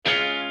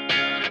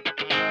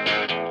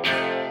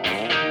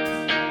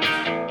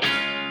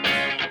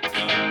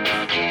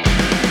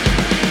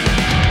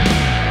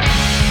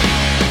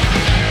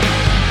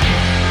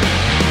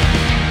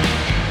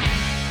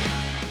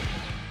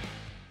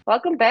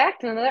Welcome back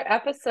to another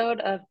episode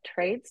of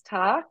Trades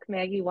Talk.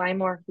 Maggie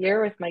Wymore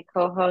here with my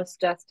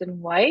co-host Justin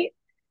White.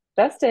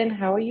 Justin,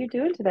 how are you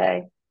doing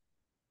today?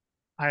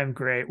 I am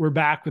great. We're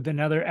back with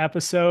another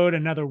episode,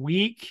 another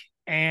week,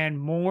 and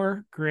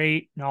more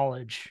great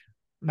knowledge.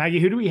 Maggie,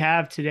 who do we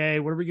have today?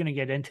 What are we going to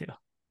get into?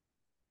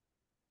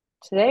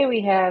 Today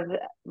we have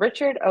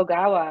Richard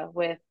Ogawa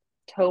with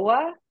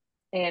TOWA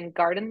and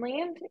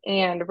Gardenland.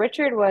 And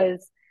Richard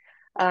was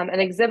an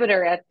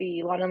exhibitor at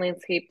the Lawn and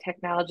Landscape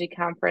Technology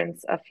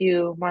Conference a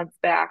few months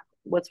back.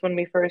 Was when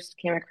we first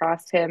came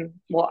across him.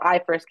 Well, I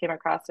first came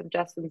across him.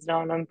 Justin's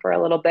known him for a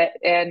little bit,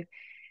 and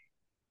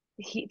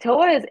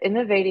TOA is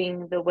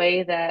innovating the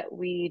way that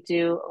we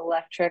do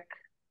electric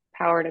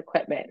powered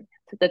equipment.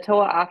 So the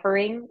TOA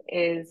offering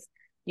is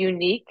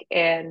unique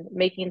and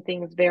making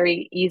things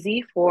very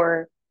easy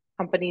for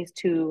companies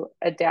to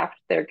adapt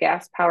their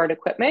gas powered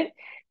equipment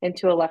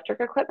into electric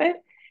equipment.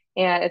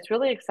 And it's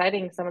really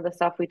exciting, some of the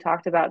stuff we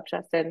talked about.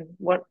 Justin.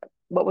 What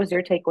was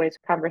your takeaways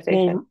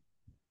conversation? Well,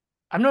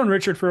 I've known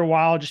Richard for a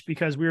while just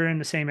because we were in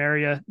the same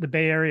area, the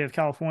Bay Area of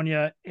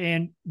California.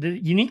 And the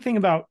unique thing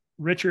about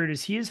Richard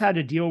is he has had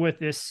to deal with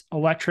this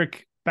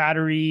electric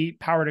battery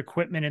powered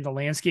equipment in the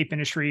landscape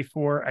industry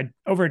for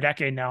over a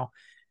decade now,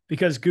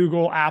 because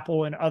Google,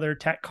 Apple, and other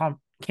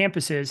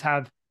campuses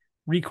have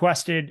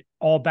requested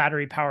all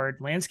battery powered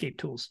landscape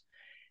tools.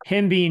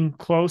 Him being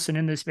close and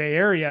in this Bay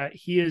Area,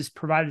 he has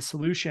provided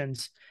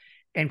solutions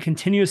and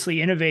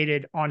continuously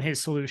innovated on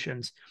his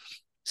solutions.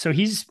 So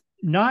he's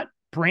not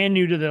brand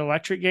new to the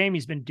electric game.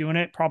 He's been doing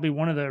it, probably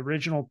one of the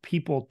original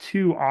people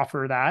to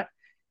offer that.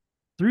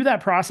 Through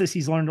that process,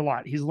 he's learned a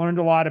lot. He's learned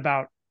a lot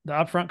about the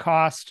upfront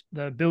cost,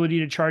 the ability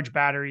to charge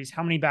batteries,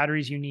 how many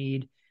batteries you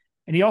need.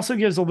 And he also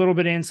gives a little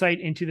bit of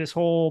insight into this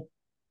whole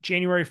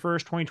January 1st,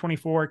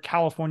 2024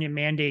 California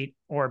mandate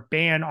or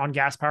ban on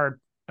gas powered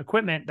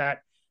equipment that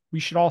we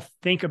should all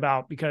think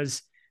about,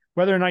 because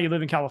whether or not you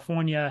live in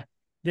California,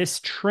 this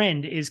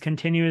trend is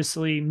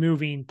continuously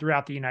moving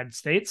throughout the United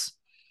States.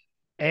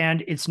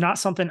 And it's not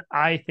something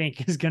I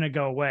think is going to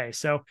go away.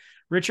 So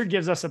Richard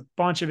gives us a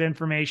bunch of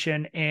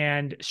information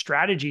and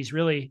strategies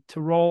really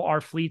to roll our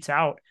fleets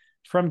out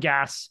from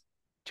gas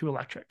to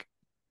electric.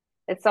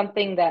 It's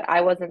something that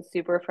I wasn't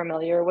super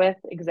familiar with,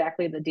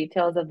 exactly the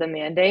details of the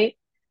mandate,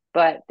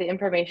 but the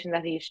information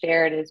that he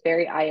shared is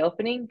very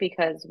eye-opening,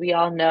 because we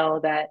all know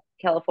that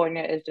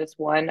California is just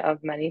one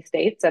of many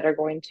states that are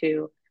going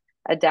to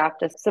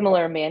adopt a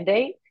similar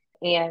mandate.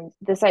 And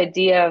this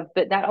idea of,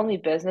 but not only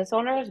business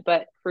owners,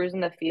 but crews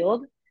in the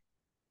field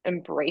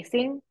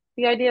embracing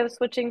the idea of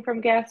switching from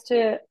gas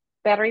to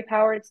battery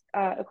powered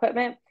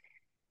equipment.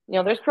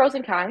 There's pros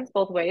and cons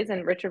both ways,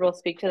 and Richard will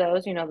speak to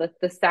those.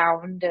 The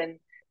sound and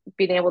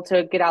being able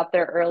to get out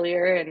there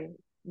earlier and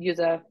use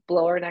a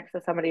blower next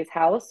to somebody's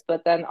house,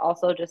 but then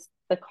also just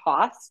the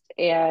cost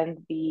and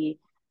the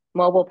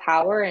mobile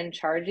power and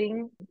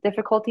charging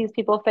difficulties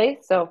people face.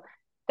 So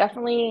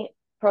definitely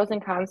pros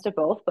and cons to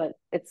both, but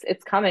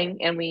it's coming,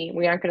 and we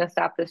aren't going to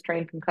stop this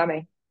train from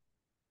coming.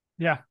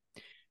 Yeah.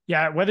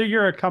 Yeah. Whether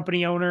you're a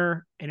company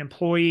owner, an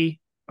employee,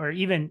 or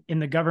even in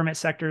the government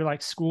sector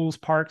like schools,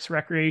 parks,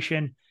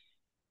 recreation,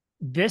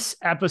 this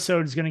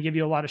episode is going to give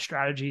you a lot of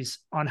strategies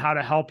on how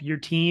to help your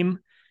team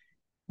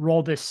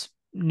roll this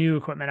new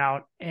equipment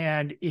out.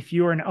 And if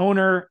you're an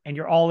owner and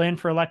you're all in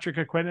for electric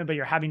equipment, but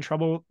you're having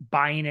trouble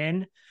buying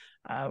in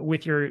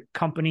with your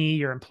company,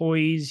 your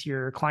employees,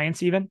 your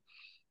clients, even,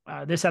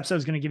 this episode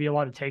is going to give you a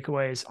lot of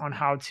takeaways on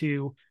how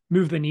to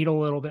move the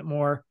needle a little bit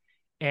more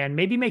and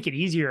maybe make it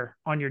easier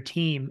on your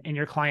team and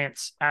your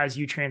clients as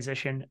you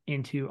transition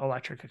into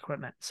electric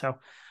equipment. So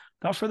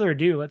without further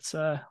ado, let's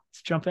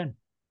jump in.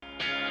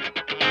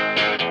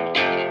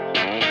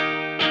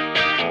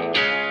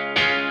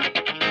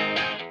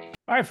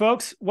 All right,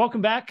 folks, welcome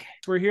back.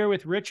 We're here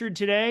with Richard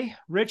today.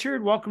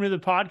 Richard, welcome to the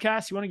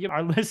podcast. You want to give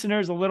our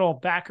listeners a little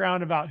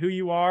background about who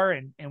you are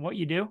and what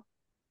you do?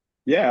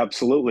 Yeah,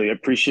 absolutely.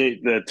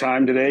 Appreciate the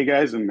time today,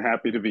 guys. I'm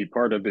happy to be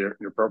part of your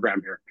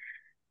program here.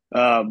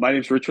 My name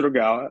is Richard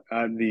Ogawa.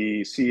 I'm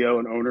the CEO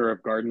and owner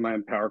of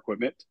Gardenland Power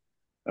Equipment.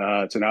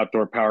 It's an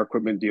outdoor power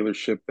equipment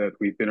dealership that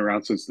we've been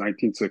around since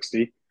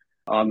 1960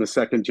 on the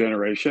second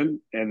generation.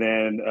 And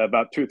then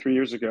about 2 or 3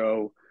 years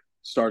ago,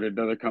 started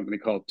another company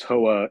called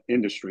TOWA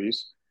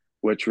Industries,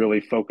 which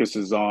really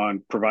focuses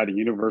on providing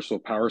universal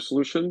power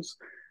solutions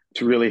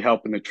to really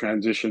help in the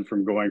transition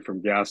from going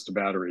from gas to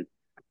battery.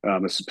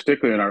 This is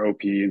particularly in our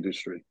OPE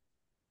industry.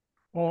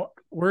 Well,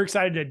 we're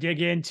excited to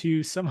dig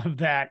into some of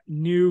that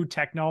new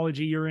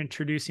technology you're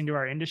introducing to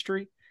our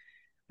industry,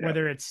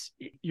 whether it's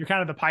you're kind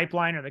of the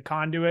pipeline or the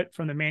conduit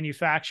from the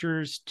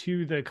manufacturers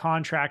to the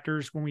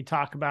contractors when we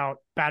talk about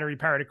battery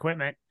powered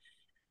equipment.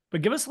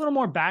 But give us a little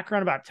more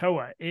background about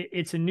TOWA.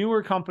 It's a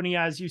newer company,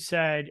 as you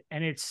said,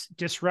 and it's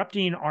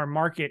disrupting our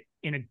market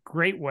in a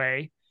great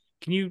way.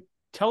 Can you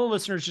tell the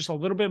listeners just a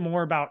little bit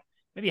more about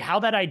maybe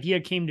how that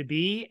idea came to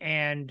be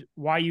and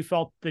why you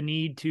felt the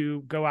need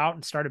to go out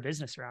and start a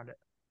business around it?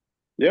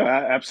 Yeah,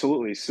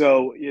 absolutely.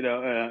 So,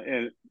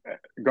 and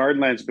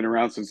Gardenland's been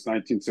around since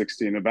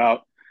 1960, and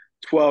about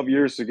 12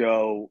 years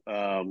ago,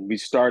 we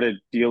started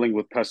dealing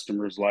with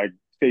customers like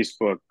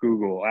Facebook,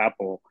 Google,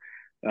 Apple,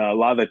 a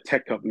lot of the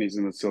tech companies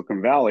in the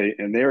Silicon Valley,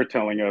 and they were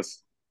telling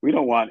us we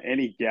don't want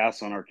any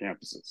gas on our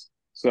campuses.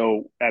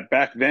 So at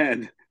back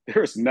then,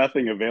 there was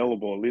nothing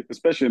available,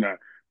 especially in a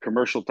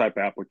commercial type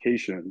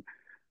application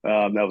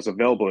that was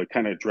available to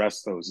kind of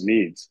address those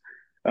needs.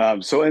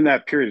 So in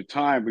that period of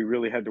time, we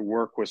really had to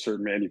work with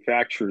certain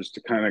manufacturers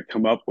to kind of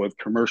come up with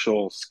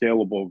commercial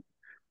scalable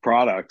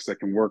products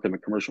that can work in the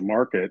commercial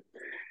market.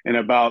 And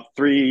about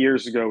 3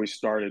 years ago, we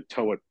started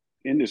TOWA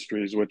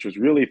Industries, which was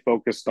really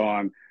focused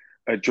on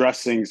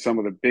addressing some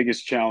of the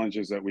biggest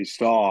challenges that we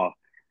saw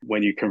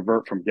when you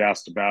convert from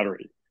gas to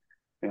battery.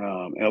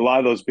 And a lot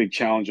of those big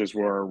challenges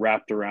were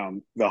wrapped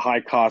around the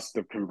high cost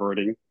of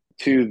converting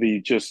to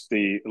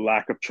the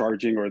lack of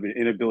charging or the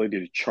inability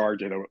to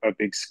charge at a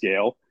big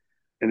scale.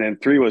 And then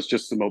three was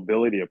just the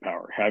mobility of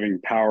power, having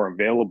power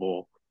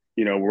available,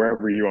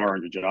 wherever you are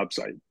on your job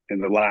site,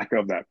 and the lack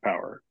of that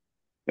power.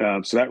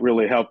 So that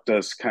really helped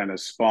us kind of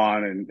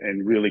spawn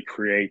and really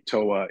create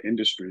TOWA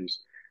Industries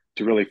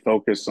to really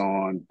focus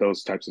on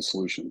those types of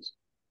solutions.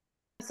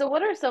 So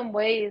what are some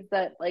ways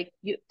that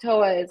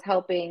TOA is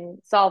helping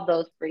solve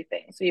those three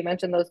things? So you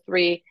mentioned those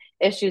three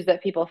issues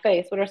that people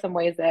face. What are some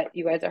ways that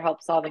you guys are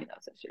help solving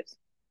those issues?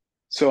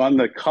 So on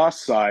the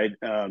cost side,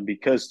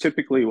 because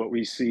typically what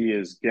we see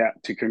is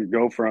to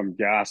go from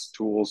gas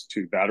tools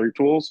to battery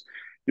tools,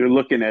 you're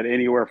looking at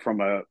anywhere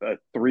from a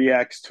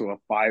 3x to a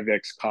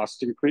 5x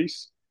cost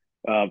increase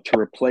to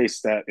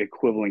replace that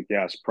equivalent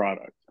gas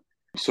product.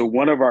 So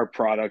one of our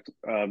product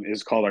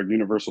is called our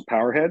universal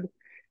power head,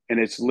 and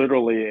it's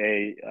literally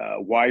a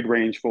wide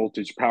range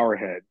voltage power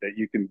head that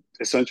you can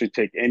essentially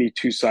take any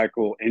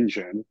 2-cycle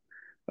engine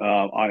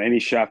on any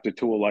shafted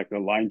tool like a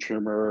line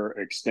trimmer,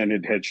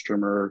 extended hedge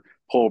trimmer,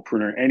 pole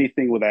pruner,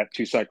 anything with that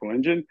 2-cycle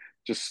engine,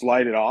 just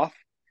slide it off.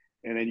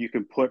 And then you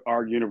can put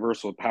our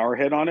universal power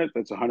head on it.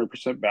 That's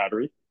 100%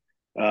 battery.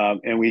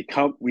 And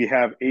we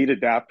have 8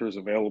 adapters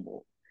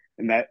available.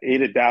 And that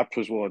 8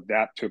 adapters will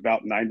adapt to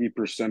about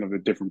 90% of the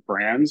different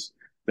brands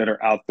that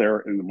are out there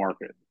in the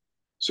market.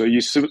 So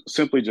you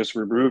simply just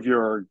remove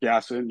your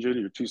gas engine,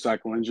 your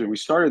 2-cycle engine. We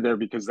started there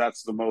because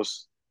that's the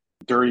most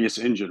dirtiest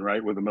engine,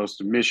 right? With the most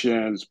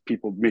emissions,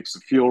 people mix the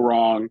fuel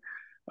wrong,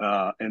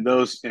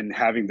 and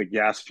having the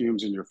gas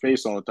fumes in your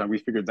face all the time. We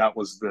figured that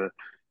was the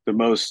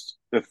most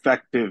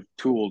effective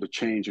tool to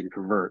change and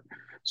convert.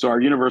 So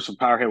our universal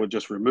power head would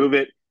just remove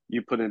it.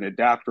 You put an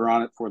adapter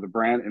on it for the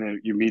brand, and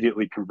it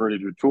immediately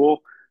converted your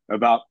tool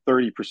about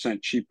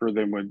 30% cheaper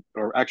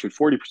or actually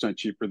 40%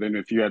 cheaper than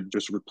if you had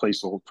just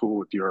replaced the whole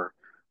tool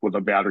with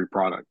a battery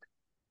product.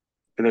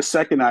 And the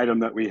second item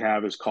that we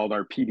have is called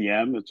our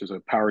PDM, which is a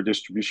power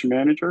distribution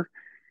manager.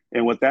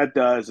 And what that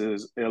does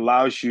is it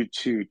allows you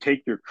to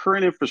take your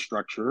current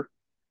infrastructure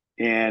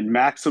and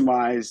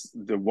maximize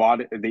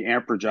the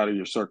amperage out of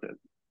your circuit,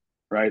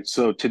 right?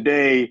 So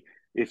today,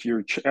 if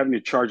you're having to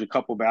charge a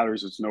couple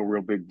batteries, it's no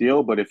real big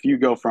deal. But if you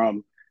go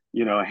from,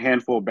 a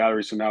handful of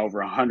batteries to now over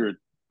 100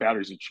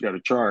 batteries that you got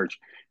to charge,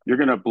 you're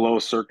going to blow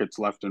circuits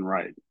left and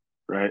right?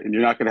 And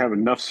you're not going to have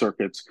enough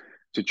circuits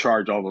to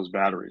charge all those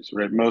batteries,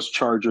 right? Most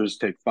chargers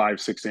take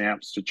 5-6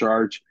 amps to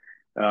charge.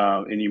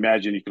 And you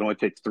imagine you can only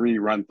take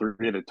run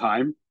three at a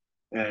time.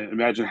 And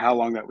imagine how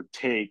long that would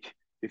take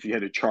if you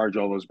had to charge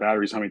all those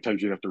batteries, how many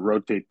times you'd have to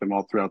rotate them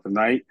all throughout the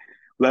night,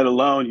 let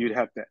alone you'd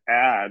have to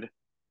add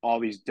all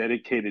these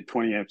dedicated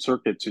 20 amp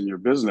circuits in your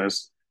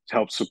business to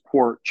help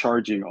support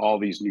charging all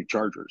these new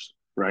chargers,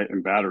 right?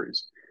 And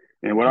batteries.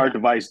 And what our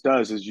device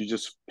does is you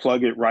just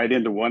plug it right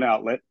into one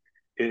outlet.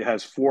 It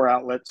has 4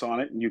 outlets on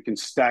it, and you can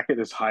stack it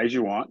as high as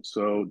you want.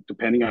 So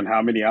depending on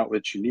how many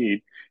outlets you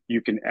need,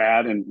 you can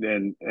add and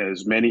then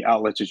as many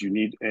outlets as you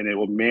need, and it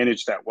will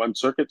manage that one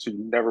circuit so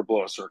you never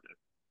blow a circuit.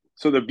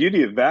 So the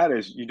beauty of that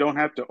is you don't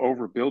have to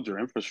overbuild your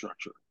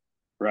infrastructure,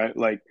 right?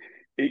 Like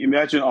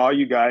imagine all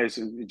you guys,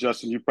 and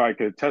Justin, you probably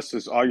could attest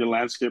this, all your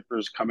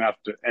landscapers come after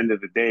the end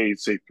of the day,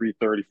 say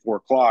 3:30, 4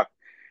 o'clock,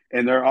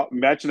 and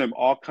imagine them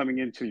all coming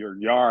into your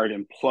yard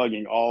and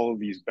plugging all of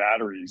these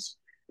batteries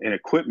and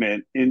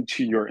equipment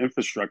into your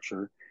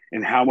infrastructure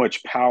and how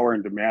much power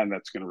and demand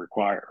that's going to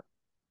require,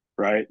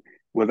 right?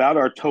 Without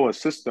our TOWA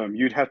system,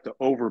 you'd have to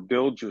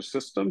overbuild your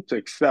system to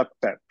accept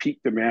that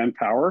peak demand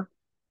power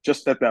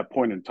just at that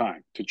point in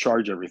time to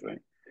charge everything.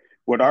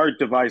 What our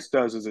device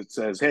does is it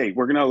says, hey,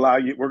 we're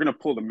going to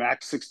pull the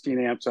max 16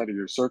 amps out of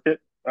your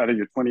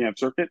 20 amp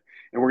circuit,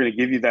 and we're going to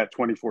give you that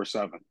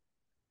 24/7.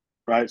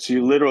 Right. So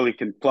you literally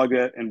can plug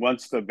it. And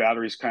once the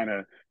batteries kind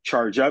of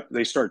charge up,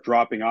 they start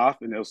dropping off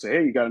and they'll say,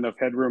 hey, you got enough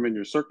headroom in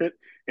your circuit,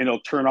 and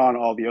it'll turn on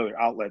all the other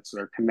outlets that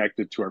are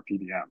connected to our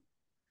PDM.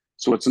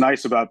 So what's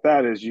nice about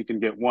that is you can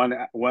get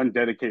one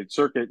dedicated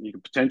circuit, and you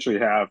can potentially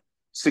have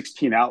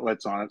 16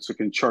 outlets on it. So it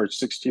can charge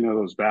 16 of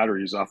those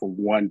batteries off of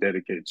one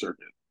dedicated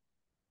circuit.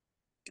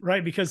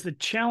 Right. Because the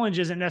challenge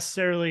isn't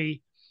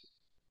necessarily,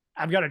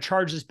 I've got to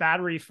charge this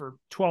battery for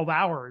 12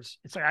 hours.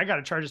 It's like, I got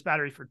to charge this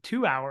battery for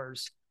 2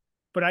 hours,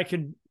 but I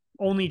can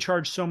only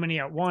charge so many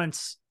at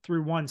once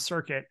through one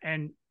circuit.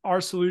 And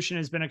our solution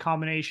has been a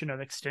combination of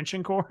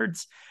extension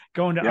cords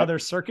going to Yep. other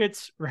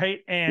circuits, right?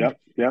 And Yep.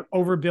 Yep.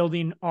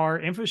 overbuilding our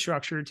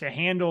infrastructure to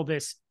handle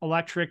this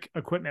electric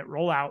equipment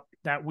rollout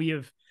that we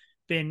have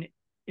been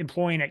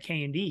employing at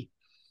K&D. Yep.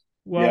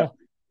 Well,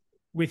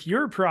 with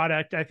your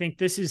product, I think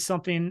this is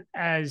something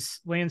as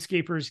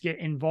landscapers get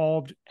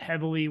involved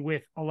heavily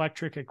with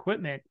electric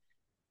equipment,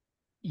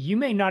 you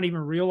may not even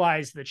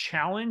realize the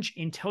challenge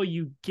until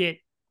you get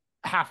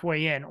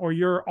halfway in, or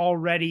you're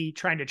already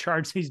trying to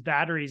charge these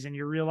batteries and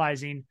you're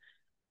realizing,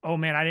 oh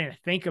man, I didn't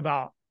think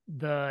about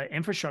the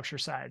infrastructure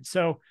side.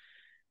 So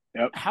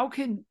Yep. how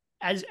can,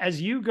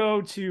 as you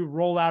go to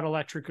roll out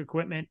electric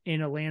equipment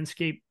in a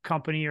landscape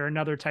company or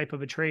another type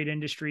of a trade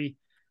industry,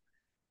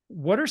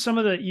 what are some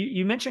of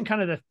you mentioned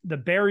kind of the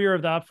barrier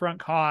of the upfront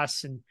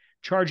costs and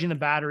charging the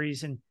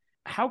batteries, and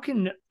how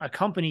can a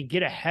company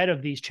get ahead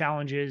of these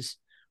challenges,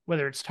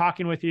 whether it's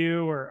talking with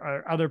you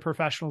or other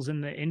professionals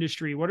in the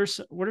industry? What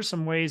are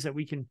some ways that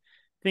we can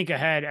think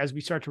ahead as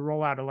we start to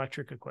roll out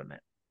electric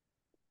equipment?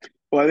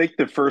 Well, I think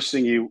the first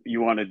thing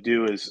you want to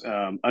do is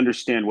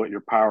understand what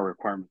your power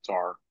requirements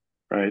are,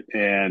 right?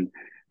 And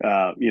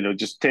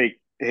just take,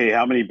 hey,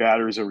 how many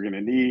batteries are we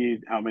going to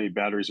need? How many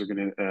batteries are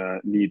going to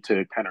need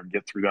to kind of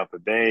get throughout the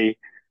day,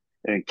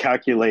 and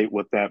calculate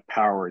what that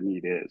power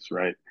need is,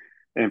 right?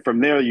 And from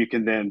there, you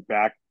can then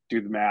back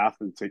do the math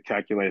and to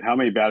calculate how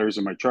many batteries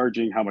am I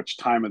charging? How much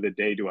time of the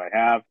day do I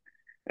have?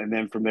 And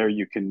then from there,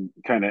 you can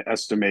kind of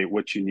estimate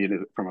what you need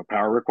from a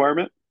power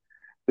requirement.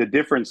 The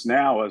difference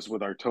now is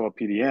with our TOWA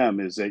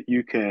PDM is that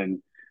you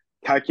can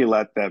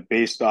calculate that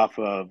based off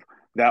of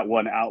that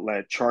one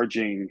outlet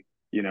charging,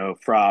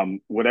 from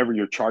whatever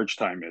your charge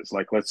time is.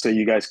 Like, let's say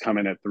you guys come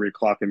in at 3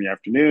 o'clock in the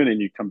afternoon and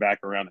you come back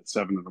around at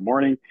 7 in the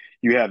morning,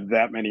 you have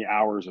that many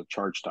hours of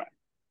charge time,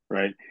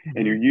 right? And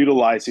Mm-hmm. you're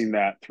utilizing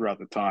that throughout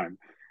the time.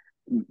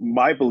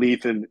 My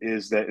belief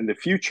is that in the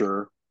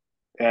future,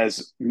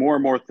 as more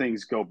and more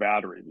things go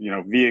battery,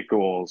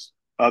 vehicles,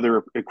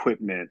 other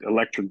equipment,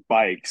 electric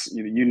bikes,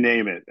 you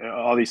name it,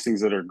 all these things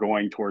that are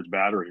going towards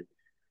battery,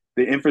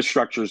 the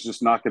infrastructure is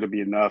just not going to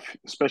be enough,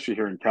 especially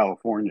here in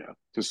California,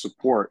 to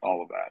support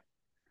all of that.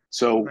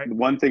 So Right.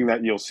 one thing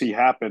that you'll see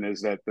happen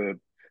is that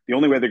the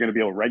only way they're going to be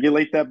able to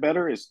regulate that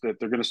better is that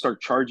they're going to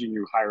start charging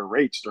you higher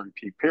rates during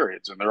peak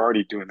periods, and they're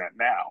already doing that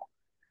now,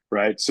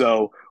 right?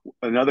 So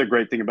another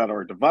great thing about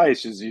our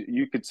device is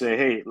you could say,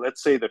 hey,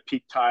 let's say the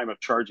peak time of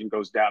charging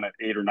goes down at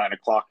 8 or 9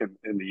 o'clock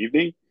in the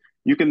evening.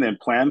 You can then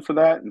plan for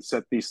that and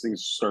set these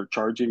things to start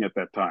charging at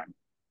that time,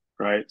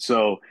 right?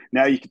 So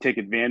now you can take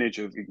advantage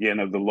of, again,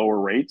 of the lower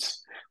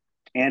rates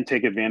and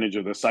take advantage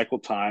of the cycle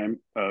time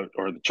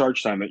or the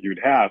charge time that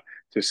you'd have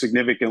to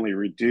significantly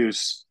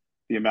reduce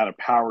the amount of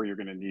power you're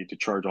going to need to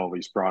charge all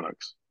these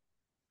products.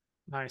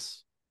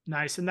 Nice.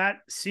 Nice. And that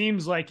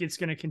seems like it's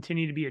going to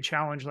continue to be a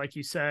challenge, like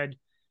you said,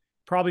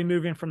 probably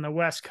moving from the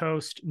West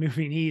Coast,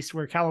 moving east,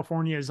 where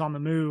California is on the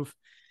move.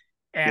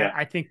 And Yeah.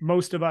 I think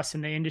most of us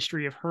in the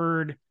industry have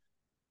heard,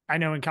 I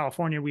know in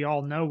California, we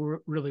all know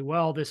really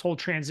well, this whole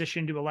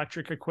transition to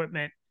electric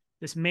equipment,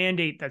 this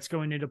mandate that's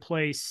going into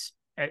place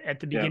at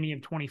the Yeah. beginning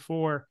of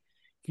 24.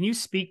 Can you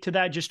speak to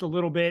that just a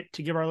little bit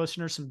to give our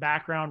listeners some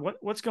background?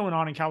 What's going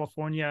on in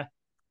California,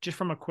 just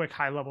from a quick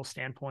high level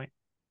standpoint?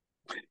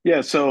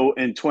 Yeah. So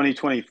in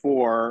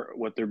 2024,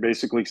 what they're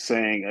basically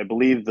saying, I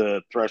believe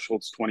the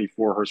threshold's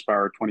 24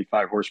 horsepower,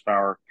 25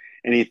 horsepower.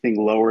 Anything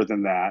lower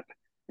than that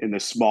in the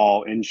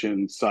small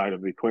engine side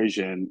of the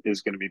equation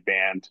is going to be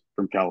banned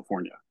from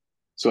California.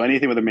 So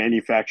anything with a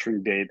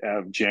manufacturing date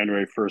of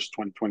January 1st,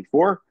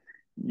 2024,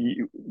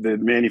 the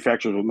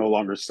manufacturers will no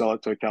longer sell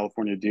it to a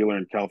California dealer,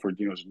 and California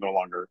dealers are no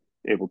longer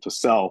able to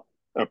sell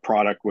a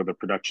product with a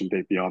production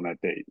date beyond that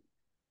date.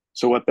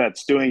 So what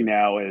that's doing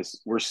now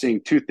is we're seeing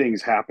two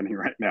things happening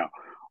right now.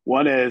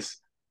 One is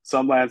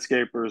some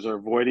landscapers are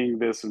avoiding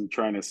this and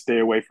trying to stay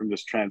away from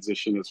this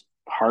transition as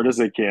hard as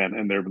they can,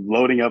 and they're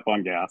loading up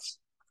on gas,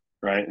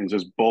 right? And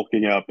just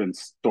bulking up and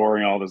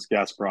storing all this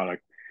gas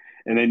product.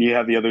 And then you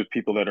have the other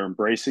people that are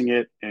embracing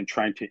it and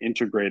trying to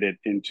integrate it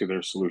into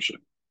their solution,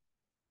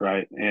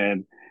 right?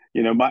 And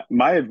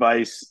my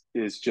advice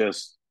is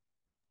just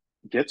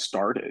get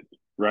started,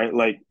 right?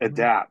 Like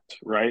adapt,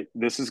 right?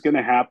 This is going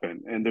to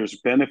happen and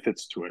there's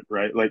benefits to it,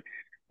 right? Like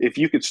if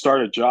you could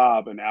start a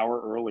job an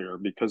hour earlier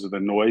because of the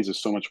noise is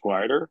so much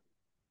quieter,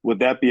 would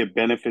that be a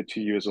benefit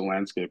to you as a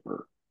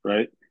landscaper,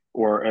 right?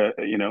 Or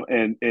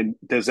and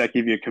does that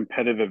give you a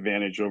competitive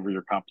advantage over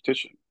your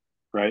competition,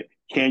 right?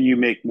 Can you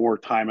make more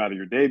time out of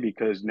your day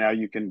because now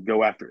you can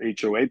go after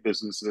HOA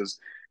businesses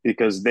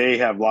because they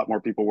have a lot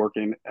more people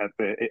working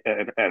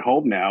at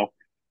home now.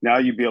 Now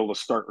you'd be able to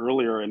start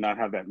earlier and not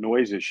have that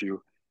noise issue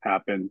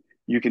happen.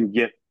 You can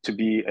get to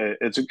be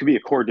it could be a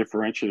core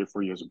differentiator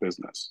for you as a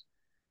business,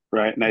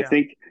 right? And I Yeah.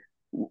 think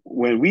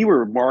when we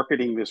were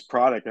marketing this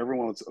product,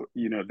 everyone was,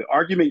 the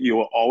argument you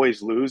will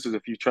always lose is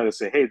if you try to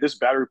say, hey, this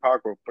battery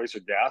power will replace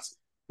your gas.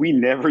 We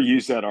never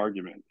use that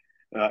argument.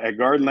 At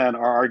Gardenland,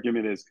 our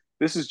argument is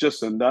this is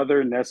just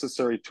another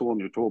necessary tool in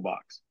your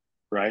toolbox,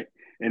 right?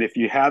 And if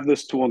you have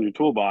this tool in your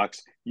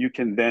toolbox, you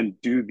can then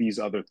do these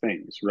other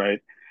things, right?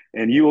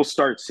 And you will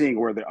start seeing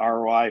where the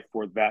ROI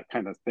for that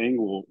kind of thing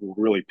will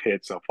really pay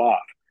itself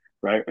off,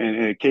 right? And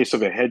in a case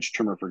of a hedge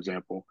trimmer, for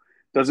example,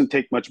 it doesn't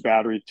take much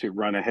battery to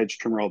run a hedge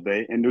trimmer all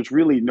day. And there's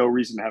really no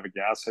reason to have a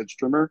gas hedge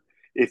trimmer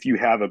if you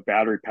have a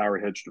battery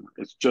powered hedge trimmer.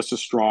 It's just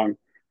as strong,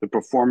 the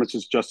performance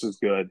is just as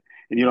good,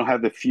 and you don't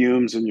have the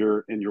fumes in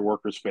your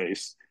worker's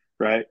face,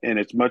 right? And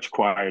it's much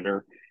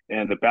quieter,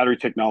 and the battery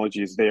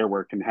technology is there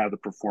where it can have the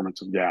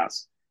performance of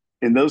gas.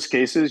 In those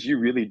cases, you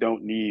really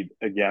don't need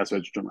a gas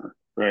edge trimmer,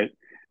 right?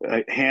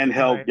 A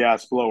handheld Right.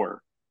 gas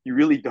blower. You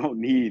really don't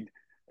need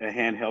a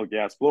handheld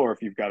gas blower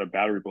if you've got a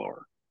battery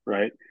blower,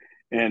 right?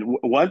 And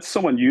once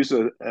someone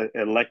uses an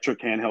electric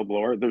handheld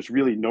blower, there's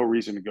really no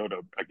reason to go to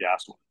a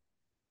gas one,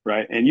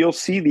 right? And you'll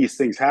see these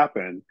things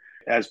happen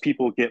as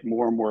people get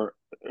more and more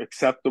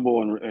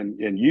acceptable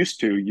and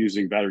used to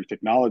using battery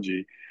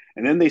technology.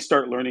 And then they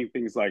start learning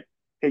things like,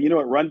 hey, you know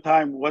what,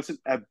 runtime wasn't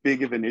as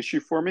big of an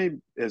issue for me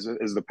as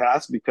the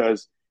past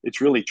because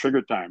it's really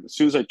trigger time. As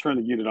soon as I turn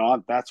the unit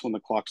on, that's when the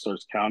clock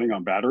starts counting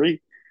on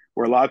battery.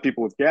 Where a lot of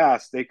people with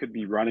gas, they could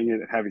be running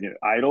it, having it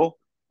idle,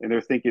 and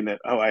they're thinking that,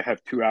 oh, I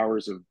have 2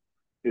 hours of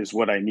is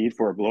what I need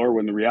for a blower,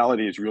 when the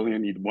reality is you really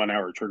need 1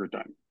 hour trigger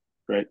time,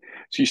 right?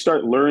 So you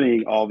start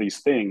learning all these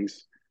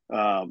things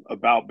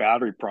about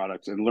battery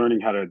products and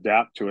learning how to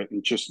adapt to it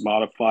and just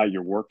modify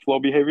your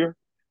workflow behavior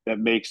that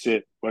makes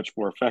it much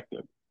more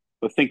effective.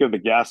 But think of the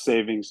gas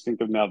savings,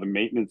 think of now the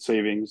maintenance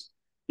savings,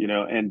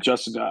 and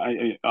just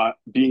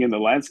being in the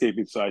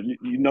landscaping side,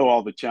 you know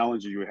all the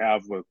challenges you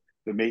have with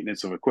the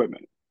maintenance of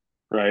equipment,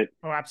 right?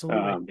 Oh,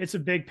 absolutely. It's a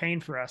big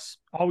pain for us.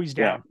 Always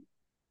Yeah, down.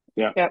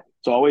 yeah. Yep.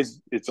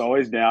 It's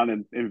always down,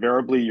 and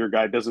invariably your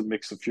guy doesn't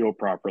mix the fuel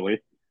properly,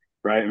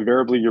 right?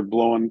 Invariably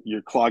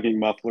you're clogging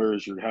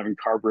mufflers, you're having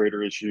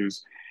carburetor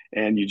issues,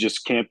 and you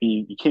can't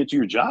do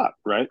your job,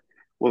 right?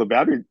 Well, the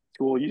battery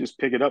tool, you just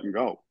pick it up and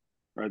go,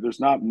 right? There's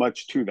not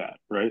much to that,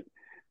 right?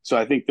 So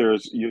I think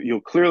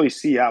you'll clearly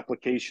see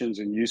applications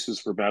and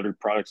uses for battery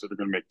products that are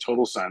going to make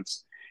total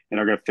sense and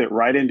are going to fit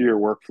right into your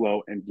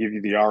workflow and give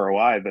you the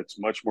ROI that's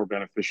much more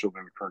beneficial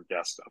than the current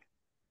gas stuff.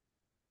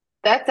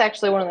 That's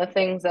actually one of the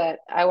things that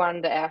I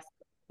wanted to ask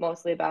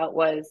mostly about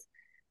was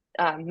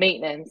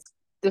maintenance,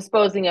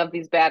 disposing of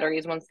these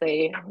batteries once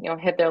they,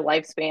 hit their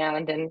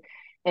lifespan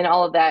and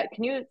all of that.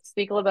 Can you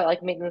speak a little bit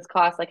like maintenance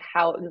costs, like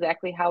how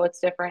it's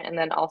different, and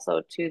then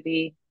also to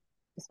the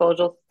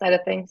disposal side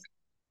of things?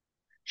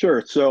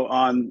 Sure. So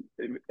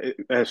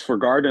as for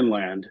garden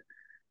land,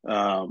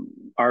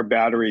 our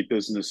battery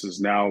business is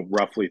now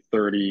roughly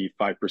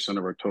 35%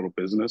 of our total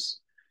business.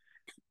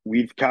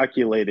 We've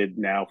calculated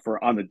now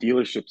for on the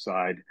dealership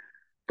side,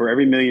 for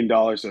every $1 million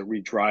that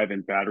we drive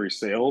in battery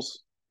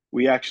sales,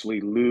 we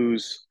actually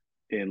lose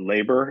in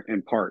labor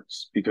and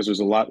parts because there's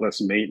a lot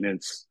less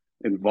maintenance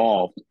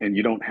involved, and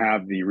you don't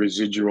have the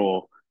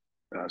residual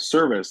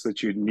service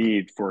that you'd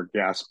need for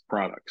gas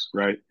products,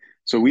 right?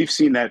 So we've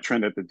seen that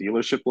trend at the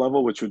dealership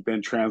level, which would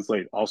then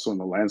translate also on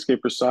the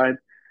landscaper side,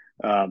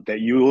 that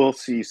you will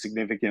see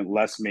significant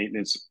less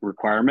maintenance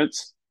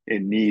requirements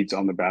and needs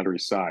on the battery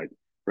side,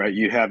 right?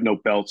 You have no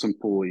belts and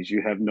pulleys,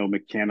 you have no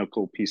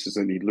mechanical pieces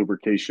that need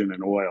lubrication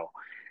and oil,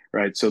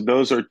 right? So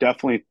those are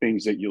definitely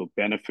things that you'll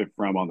benefit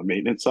from on the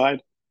maintenance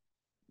side.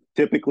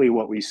 Typically,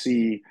 what we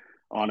see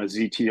on a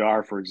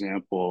ZTR, for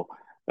example,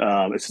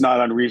 it's not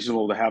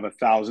unreasonable to have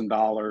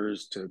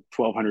 $1,000 to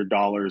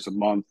 $1,200 a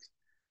month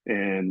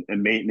in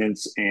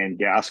maintenance and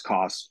gas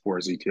costs for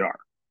a ZTR,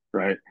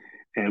 right?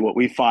 And what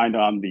we find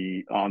on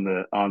the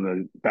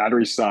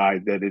battery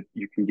side that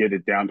you can get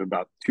it down to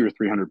about $200 or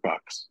 $300,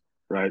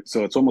 right?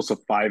 So it's almost a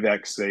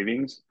 5x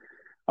savings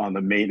on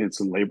the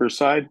maintenance and labor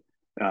side,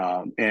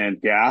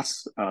 and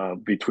gas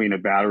between a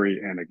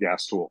battery and a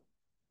gas tool,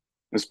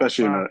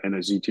 especially Wow. in a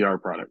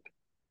ZTR product.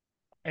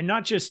 And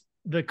not just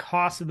the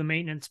cost of the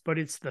maintenance, but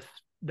it's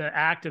the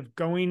act of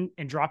going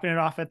and dropping it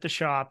off at the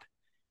shop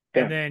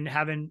and Yeah. then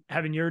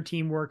having your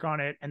team work on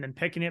it and then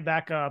picking it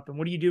back up. And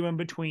what do you do in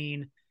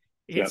between?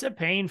 It's Yep. a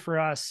pain for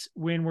us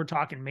when we're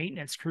talking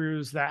maintenance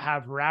crews that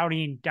have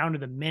routing down to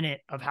the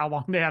minute of how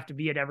long they have to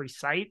be at every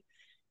site.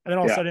 And then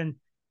all of a Yeah. sudden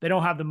they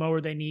don't have the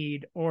mower they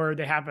need, or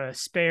they have a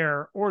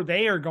spare, or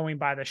they are going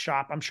by the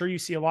shop. I'm sure you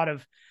see a lot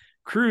of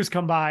crews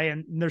come by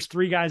and there's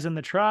 3 guys in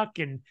the truck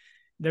and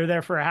they're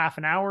there for a half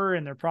an hour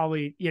and they're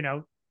probably,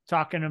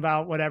 talking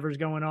about whatever's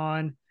going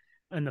on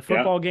in the Yeah.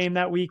 football game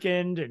that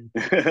weekend. And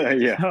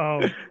Yeah.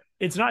 so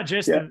it's not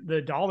just Yeah.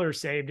 the dollar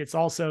saved, it's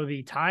also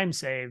the time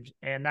saved.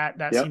 And that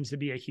Yeah. seems to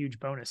be a huge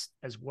bonus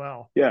as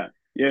well. Yeah.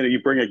 Yeah.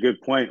 You bring a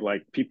good point.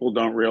 Like, people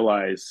don't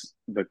realize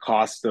the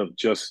cost of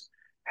just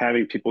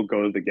having people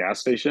go to the gas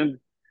station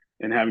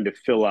and having to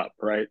fill up,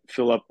 right?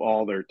 Fill up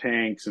all their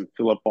tanks and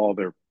fill up all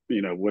their,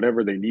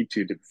 whatever they need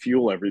to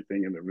fuel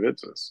everything in their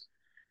business.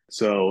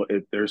 So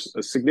there's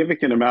a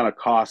significant amount of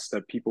costs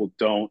that people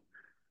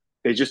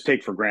they just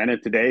take for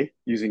granted today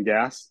using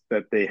gas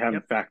that they Yep.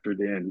 haven't factored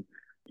in,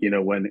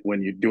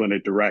 when you're doing a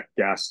direct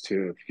gas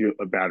to fuel,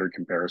 a battery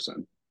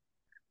comparison.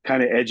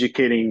 Kind of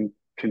educating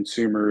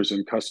consumers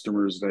and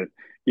customers that,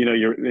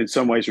 you're in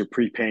some ways you're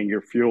prepaying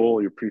your fuel,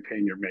 you're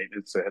prepaying your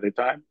maintenance ahead of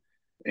time.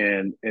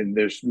 and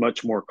there's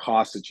much more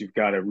cost that you've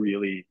got to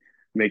really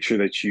make sure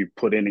that you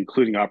put in,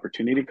 including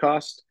opportunity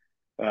cost,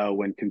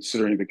 when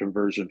considering the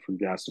conversion from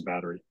gas to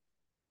battery.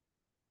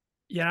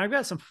 Yeah, I've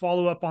got some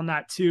follow up on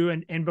that too.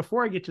 And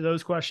before I get to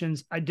those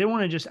questions, I did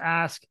want to just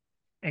ask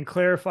and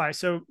clarify.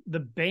 So the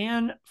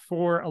ban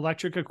for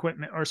electric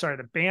equipment, or sorry,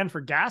 the ban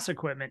for gas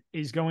equipment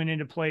is going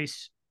into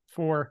place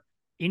for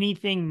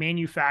anything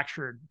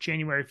manufactured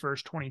January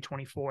 1st,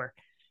 2024.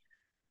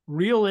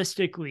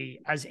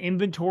 Realistically, as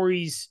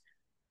inventories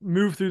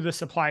move through the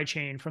supply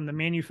chain from the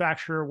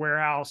manufacturer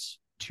warehouse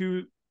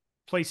to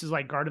places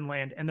like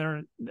Gardenland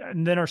and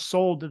then are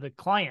sold to the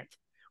client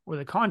or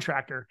the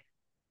contractor,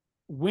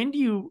 when do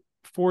you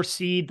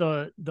foresee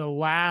the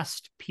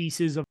last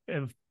pieces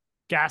of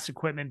gas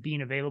equipment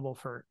being available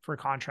for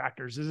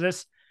contractors? Is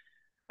this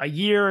a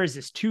year? Is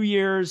this 2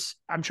 years?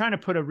 I'm trying to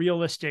put a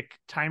realistic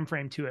time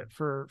frame to it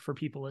for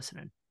people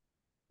listening.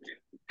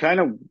 Kind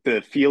of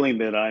the feeling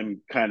that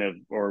I'm kind of,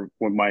 or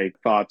what my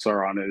thoughts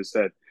are on it, is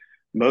that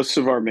most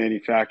of our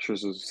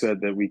manufacturers have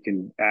said that we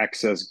can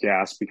access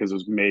gas because it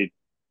was made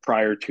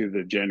prior to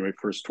the January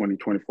 1st,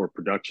 2024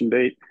 production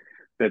date,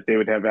 that they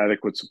would have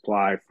adequate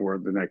supply for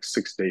the next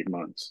 6 to 8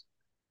 months,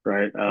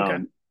 right?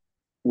 Okay.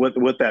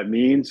 What that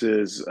means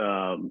is,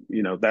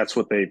 that's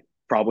what they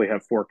probably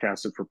have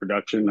forecasted for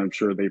production. I'm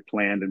sure they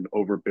planned and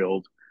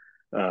overbuild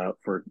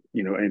for,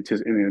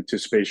 in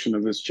anticipation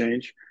of this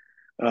change.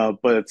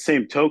 But at the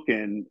same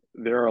token,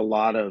 there are a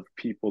lot of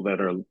people that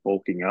are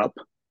bulking up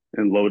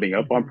and loading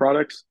up on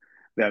products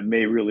that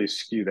may really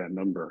skew that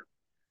number.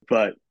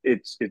 But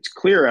it's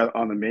clear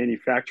on the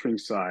manufacturing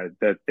side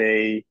that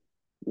they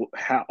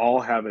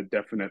all have a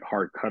definite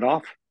hard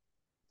cutoff,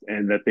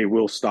 and that they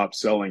will stop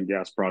selling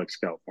gas products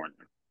in California,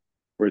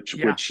 which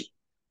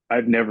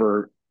I've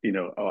never, in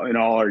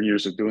all our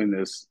years of doing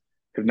this,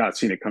 have not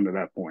seen it come to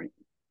that point.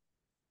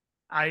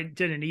 I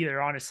didn't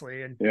either,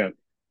 honestly. And yeah,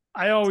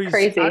 I always,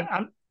 crazy.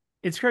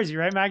 It's crazy,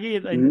 right, Maggie?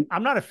 Mm-hmm.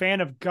 I'm not a fan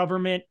of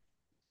government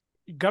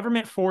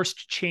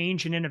forced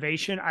change and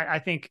innovation. I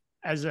think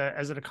as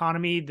an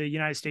economy, the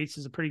United States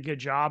does a pretty good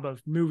job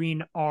of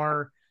moving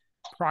our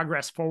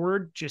progress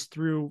forward just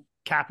through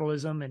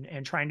capitalism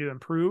and trying to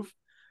improve.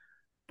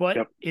 But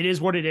It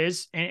is what it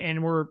is.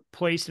 And we're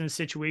placed in a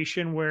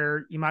situation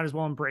where you might as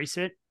well embrace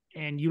it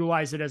and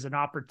utilize it as an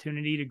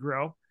opportunity to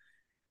grow.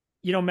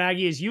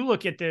 Maggie, as you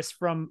look at this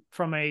from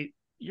a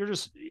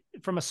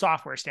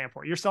software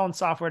standpoint, you're selling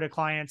software to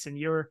clients and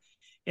your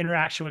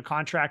interaction with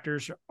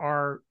contractors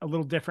are a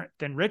little different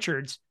than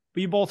Richard's,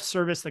 but you both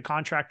service the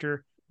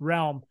contractor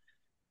realm.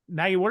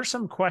 Maggie, what are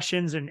some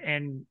questions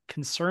and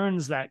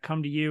concerns that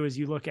come to you as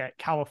you look at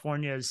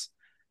California's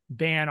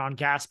ban on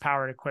gas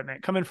powered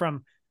equipment? Coming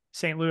from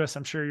St. Louis,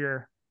 I'm sure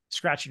you're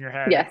scratching your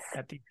head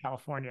at the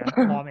California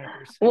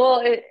lawmakers.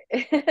 Well,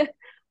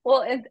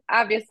 and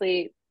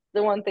obviously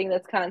the one thing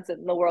that's constant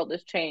in the world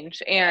is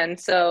change. And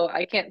so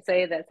I can't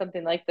say that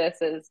something like this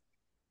is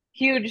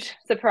huge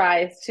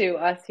surprise to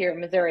us here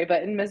in Missouri,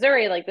 but in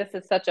Missouri, like, this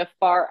is such a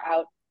far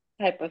out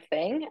type of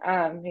thing.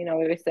 We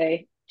always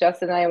say,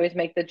 Justin and I always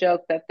make the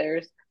joke that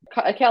there's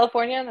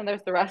California and then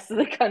there's the rest of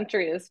the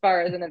country as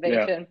far as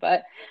innovation.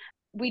 But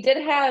we did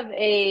have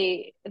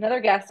another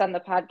guest on the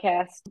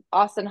podcast,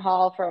 Austin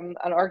Hall from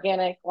an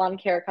organic lawn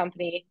care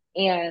company,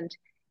 and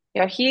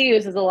he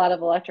uses a lot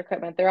of electric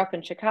equipment. They're up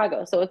in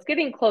Chicago, so it's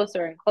getting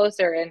closer and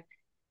closer. And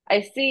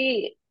I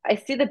see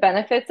the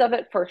benefits of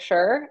it for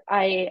sure.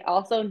 I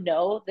also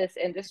know this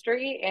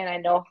industry, and I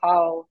know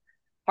how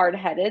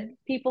hard-headed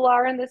people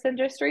are in this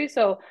industry.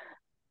 So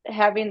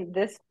having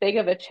this big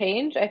of a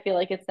change, I feel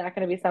like it's not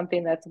going to be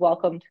something that's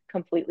welcomed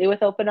completely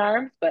with open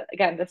arms. But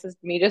again, this is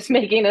me just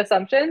making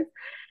assumptions.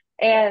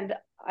 And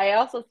I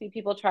also see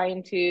people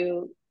trying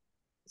to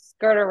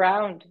skirt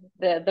around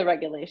the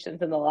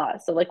regulations and the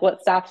laws. So like,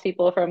 what stops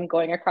people from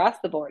going across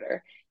the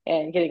border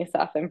and getting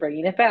stuff and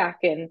bringing it back?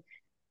 And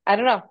I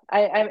don't know.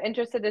 I'm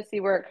interested to see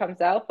where it comes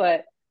out.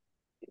 But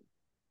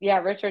yeah,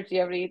 Richard, do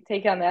you have any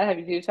take on that? Have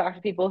you talked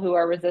to people who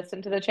are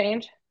resistant to the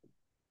change?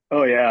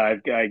 Oh yeah,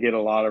 I get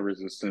a lot of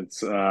resistance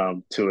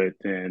to it,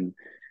 and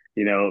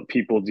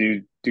people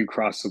do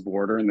cross the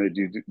border, and they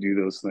do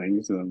those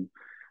things. And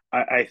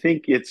I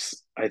think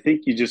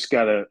you just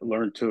got to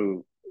learn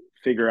to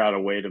figure out a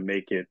way to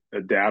make it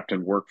adapt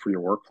and work for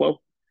your workflow.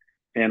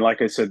 And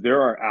like I said,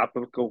 there are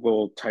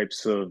applicable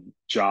types of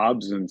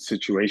jobs and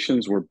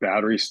situations where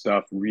battery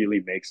stuff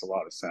really makes a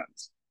lot of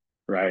sense,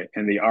 right?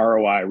 And the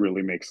ROI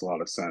really makes a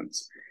lot of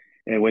sense.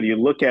 And when you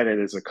look at it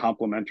as a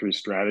complementary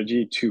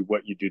strategy to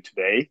what you do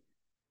today,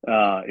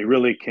 it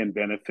really can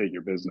benefit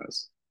your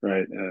business,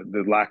 right?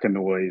 The lack of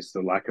noise,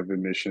 the lack of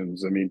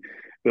emissions. I mean,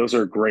 those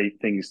are great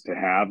things to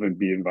have and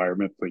be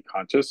environmentally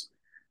conscious.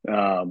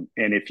 And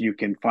if you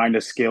can find a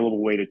scalable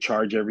way to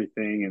charge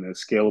everything and a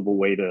scalable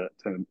way to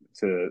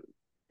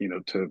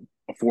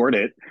afford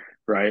it,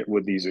 right,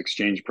 with these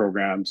exchange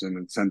programs and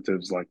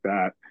incentives like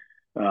that,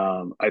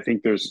 I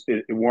think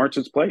it warrants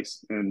its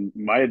place. And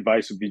my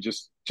advice would be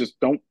just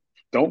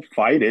don't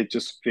fight it.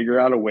 Just figure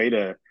out a way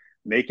to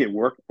make it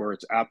work where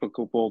it's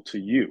applicable to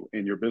you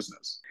in your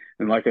business.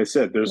 And like I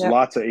said, there's Yep.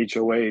 lots of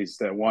HOAs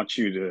that want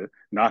you to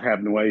not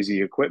have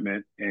noisy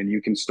equipment, and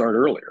you can start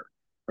earlier,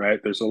 right?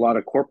 There's a lot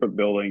of corporate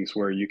buildings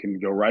where you can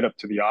go right up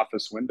to the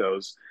office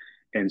windows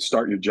and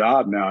start your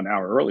job now an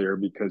hour earlier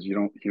because you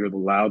don't hear the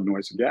loud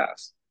noise of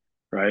gas,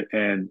 right?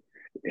 And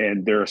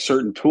there are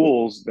certain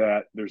tools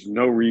that there's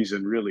no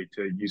reason really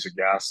to use a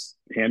gas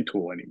hand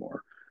tool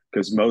anymore,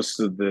 because most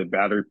of the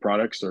battery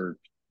products are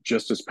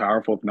just as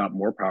powerful, if not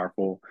more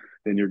powerful,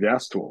 than your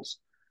gas tools.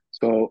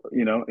 So,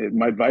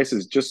 my advice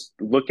is just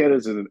look at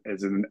it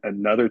as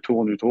another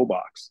tool in your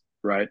toolbox,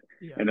 right?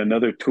 Yeah. And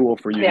another tool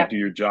for you to Yeah. do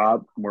your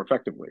job more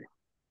effectively,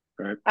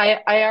 right?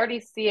 I already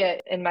see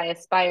it in my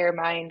Aspire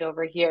mind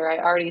over here. I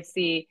already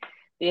see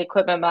the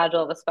equipment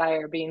module of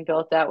Aspire being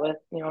built out with,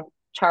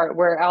 chart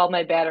where all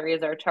my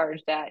batteries are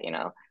charged at,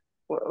 Yep.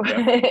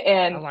 I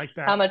and like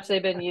how that. much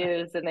they've been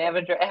used, and they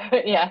haven't,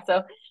 yeah.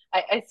 So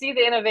I see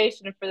the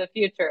innovation for the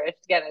future.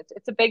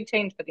 It's a big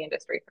change for the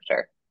industry for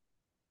sure.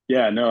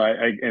 Yeah, no,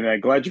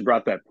 I'm glad you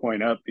brought that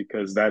point up,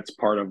 because that's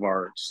part of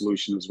our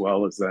solution as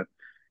well, is that,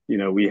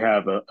 we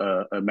have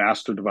a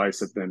master device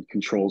that then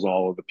controls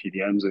all of the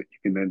PDMs, that you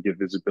can then give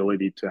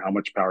visibility to how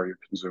much power you're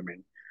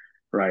consuming,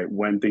 right?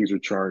 When things are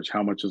charged,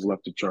 how much is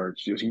left to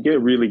charge. You can get a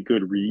really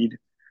good read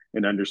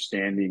and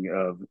understanding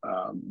of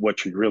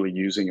what you're really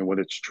using and what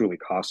it's truly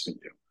costing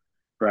you,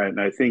 right? And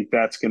I think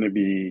that's going to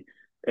be,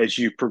 as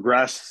you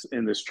progress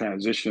in this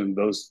transition,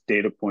 those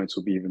data points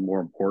will be even more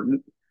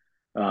important,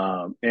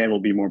 and will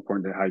be more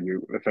important to how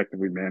you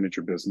effectively manage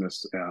your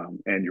business,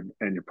 and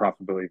your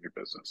profitability of your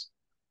business.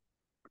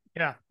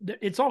 Yeah,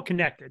 it's all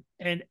connected.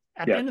 And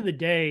at the Yeah. end of the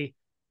day,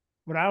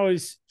 what I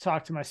always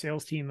talk to my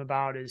sales team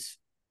about is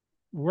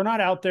we're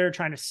not out there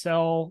trying to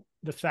sell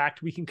the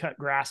fact we can cut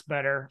grass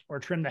better or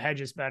trim the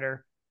hedges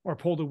better or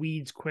pull the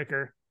weeds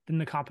quicker than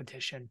the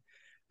competition.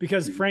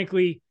 Because Mm-hmm.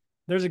 frankly,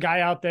 there's a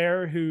guy out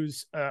there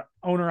who's a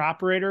owner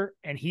operator,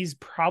 and he's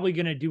probably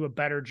going to do a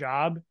better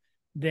job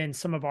than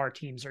some of our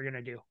teams are going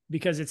to do,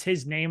 because it's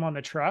his name on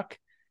the truck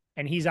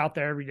and he's out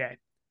there every day.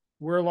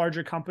 We're a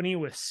larger company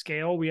with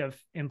scale. We have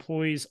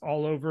employees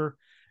all over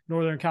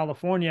Northern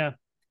California.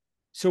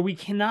 So we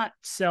cannot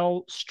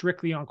sell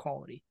strictly on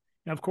quality.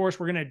 Now, of course,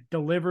 we're going to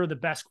deliver the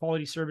best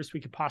quality service we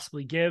could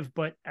possibly give,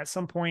 but at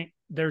some point,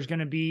 there's going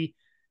to be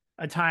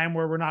a time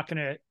where we're not going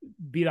to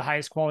be the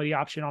highest quality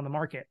option on the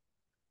market.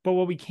 But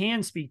what we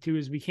can speak to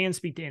is we can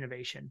speak to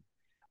innovation.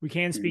 We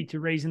can speak to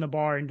raising the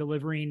bar and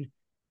delivering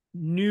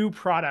new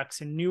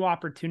products and new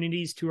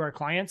opportunities to our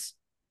clients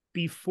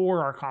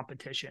before our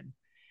competition.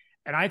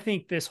 And I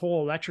think this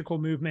whole electrical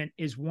movement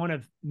is one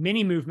of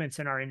many movements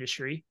in our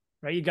industry,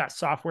 right? You've got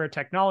software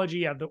technology,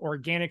 you have the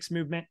organics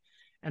movement,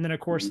 and then, of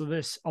course, Mm-hmm.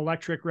 this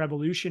electric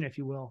revolution, if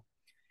you will.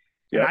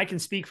 And Yep. I can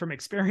speak from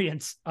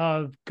experience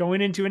of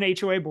going into an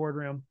HOA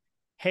boardroom.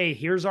 Hey,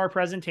 here's our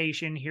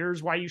presentation.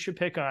 Here's why you should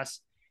pick us.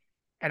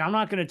 And I'm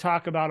not going to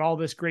talk about all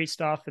this great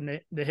stuff and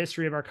the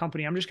history of our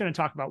company. I'm just going to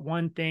talk about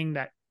one thing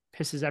that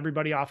pisses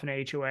everybody off in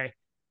a HOA,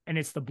 and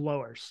it's the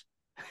blowers.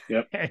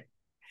 Yep. And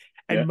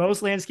Yep.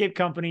 most landscape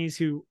companies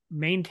who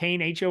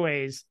maintain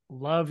HOAs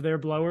love their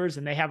blowers,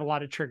 and they have a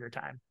lot of trigger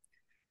time.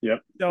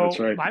 Yep. That's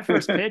So right. my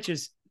first pitch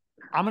is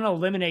I'm going to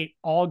eliminate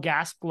all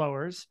gas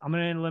blowers. I'm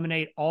going to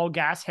eliminate all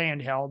gas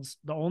handhelds.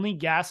 The only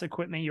gas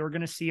equipment you're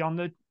going to see on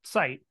the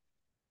site,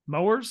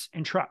 mowers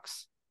and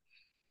trucks.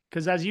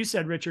 Because as you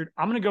said, Richard,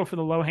 I'm going to go for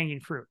the low hanging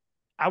fruit.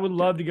 I would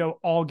love to go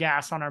all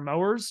gas on our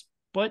mowers,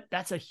 but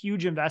that's a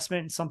huge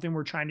investment and something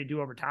we're trying to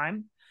do over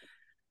time.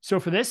 So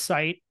for this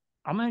site,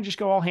 I'm going to just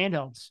go all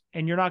handhelds,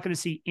 and you're not going to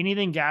see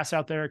anything gas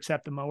out there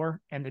except the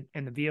mower and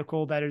the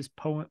vehicle that is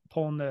pulling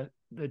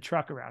the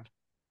truck around.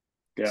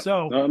 Yeah.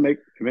 So No, it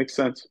makes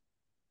sense.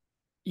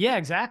 yeah,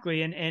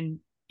 exactly. And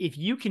if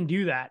you can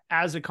do that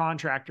as a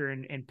contractor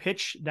and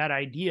pitch that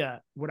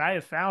idea, what I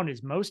have found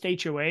is most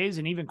HOAs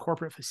and even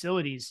corporate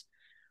facilities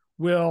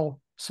will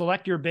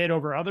select your bid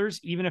over others,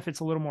 even if it's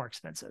a little more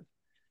expensive,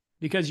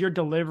 because you're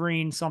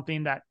delivering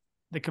something that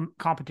the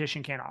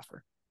competition can't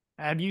offer.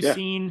 Have you Yeah.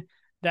 seen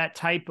that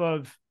type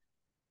of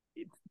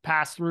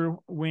pass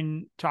through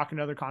when talking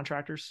to other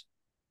contractors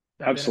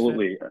that benefit?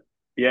 Absolutely.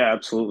 Yeah,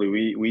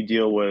 absolutely. We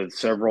deal with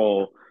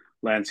several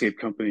landscape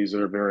companies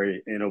that are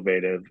very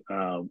innovative.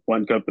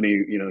 One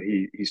company,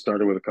 he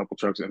started with a couple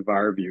trucks,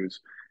 EnviroViews,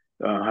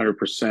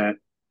 100%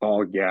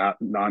 all gas,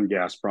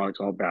 non-gas products,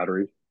 all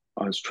battery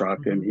on his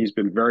truck, and he's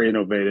been very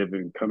innovative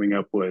in coming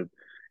up with,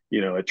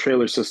 a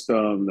trailer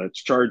system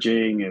that's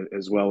charging,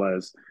 as well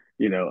as,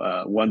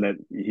 one that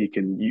he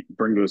can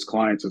bring to his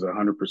clients is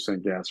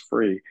 100% gas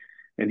free,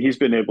 and he's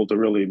been able to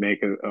really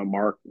make a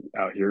mark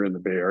out here in the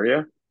Bay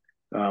Area,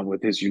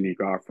 with his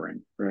unique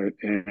offering, right?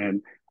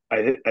 And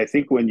I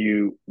think when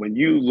you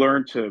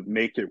learn to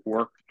make it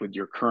work with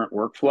your current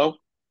workflow,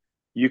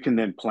 you can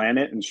then plan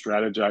it and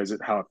strategize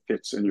it how it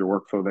fits in your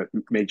workflow that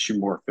makes you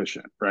more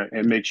efficient, right?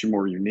 And makes you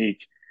more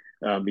unique,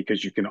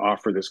 because you can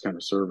offer this kind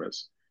of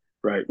service,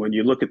 right? When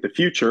you look at the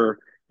future,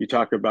 you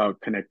talk about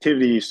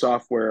connectivity,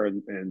 software,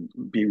 and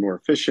being more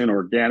efficient,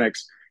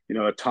 organics.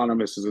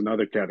 autonomous is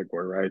another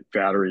category, right?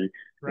 Battery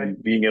Right.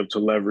 and being able to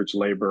leverage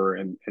labor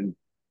and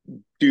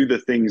do the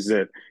things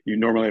that you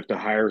normally have to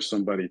hire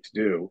somebody to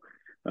do,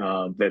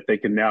 that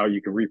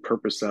you can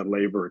repurpose that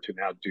labor to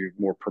now do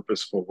more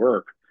purposeful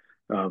work.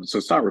 So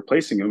it's not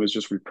replacing them, it's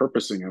just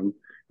repurposing them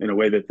in a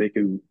way that they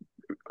can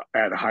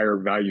add higher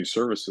value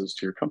services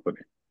to your company,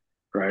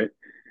 right?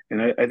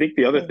 And I think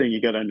the other thing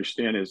you got to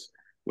understand is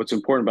what's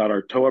important about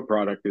our TOWA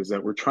product is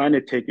that we're trying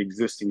to take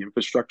existing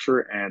infrastructure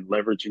and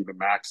leveraging the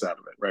max out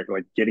of it, right?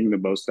 Like getting the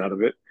most out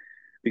of it,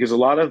 because a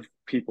lot of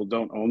people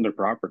don't own their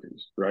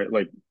properties, right?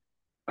 Like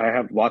I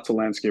have lots of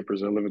landscapers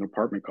that live in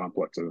apartment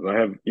complexes. I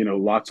have,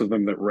 lots of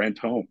them that rent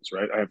homes,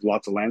 right? I have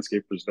lots of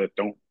landscapers that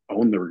don't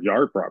own their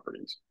yard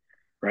properties,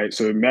 right?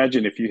 So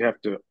imagine if you have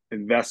to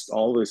invest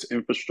all this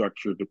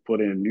infrastructure to put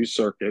in new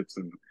circuits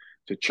and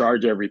to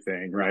charge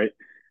everything, right?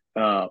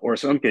 Or in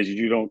some cases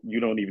you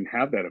don't even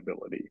have that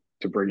ability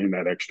to bring in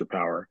that extra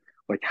power.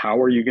 Like,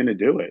 how are you going to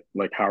do it?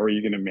 Like, how are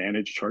you going to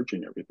manage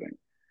charging everything?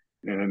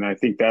 And I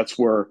think that's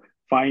where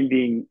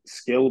finding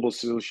scalable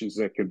solutions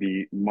that can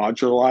be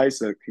modularized,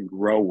 that can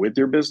grow with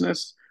your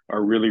business,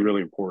 are really,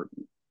 really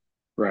important,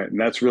 right? And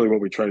that's really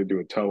what we try to do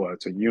with TOWA.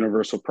 It's a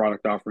universal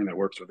product offering that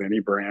works with any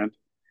brand.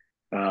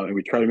 And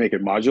we try to make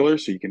it modular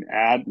so you can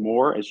add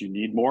more as you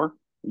need more,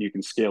 and you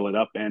can scale it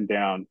up and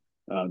down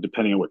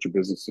depending on what your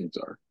business needs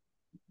are.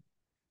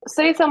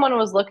 Say someone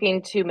was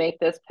looking to make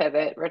this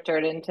pivot,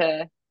 Richard,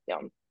 into,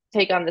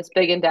 take on this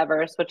big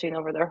endeavor, switching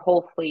over their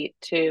whole fleet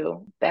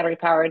to battery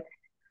powered.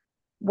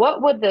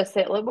 What would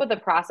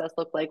the process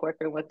look like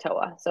working with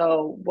TOWA?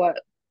 So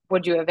what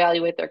would you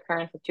evaluate their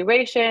current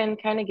situation?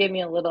 Kind of give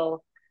me a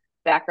little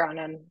background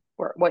on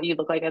what you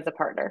look like as a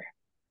partner.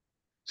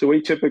 So what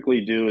we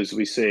typically do is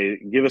we say,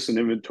 give us an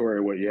inventory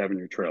of what you have in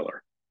your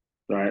trailer,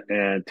 right?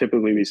 And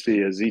typically we see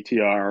a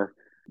ZTR.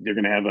 They're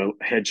going to have a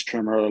hedge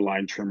trimmer, a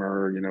line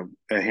trimmer,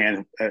 a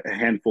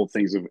handful of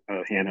things of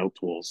handheld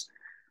tools.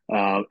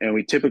 And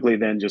we typically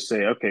then just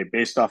say, okay,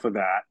 based off of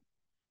that,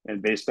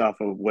 and based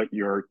off of what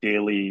your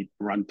daily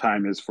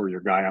runtime is for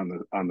your guy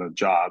on the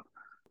job,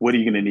 what are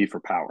you going to need for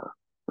power,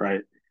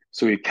 right?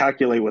 So we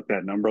calculate what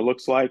that number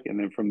looks like, and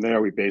then from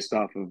there we based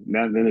off of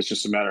then it's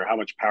just a matter of how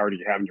much power do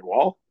you have in your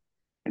wall,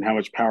 and how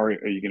much power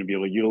are you going to be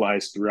able to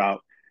utilize throughout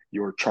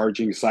your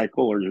charging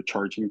cycle or your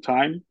charging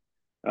time,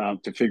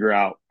 to figure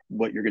out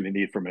what you're going to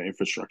need from an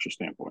infrastructure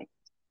standpoint,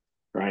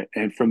 right?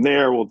 And from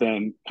there we'll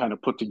then kind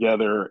of put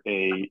together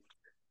a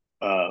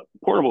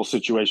portable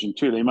situation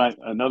too.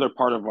 Another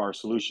part of our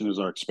solution is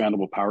our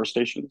expandable power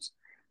stations.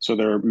 So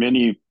there are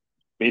many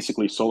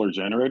basically solar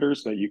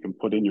generators that you can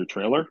put in your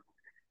trailer,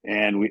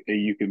 and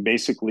you can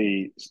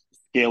basically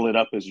scale it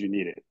up as you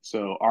need it.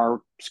 So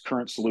our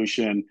current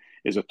solution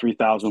is a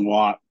 3,000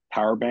 watt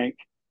power bank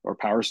or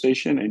power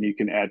station, and you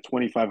can add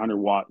 2,500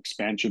 watt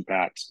expansion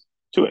packs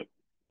to it,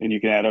 and you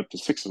can add up to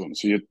 6 of them.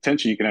 So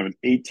potentially you can have an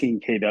 18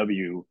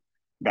 kW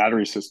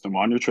battery system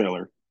on your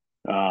trailer,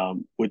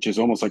 which is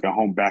almost like a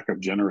home backup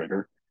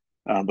generator,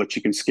 but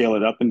you can scale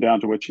it up and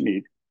down to what you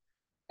need.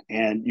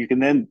 And you can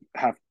then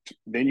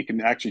you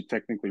can actually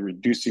technically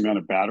reduce the amount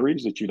of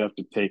batteries that you'd have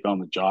to take on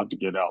the job to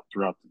get out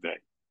throughout the day,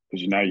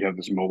 because now you have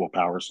this mobile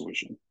power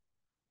solution.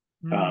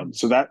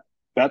 So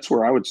that's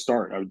where I would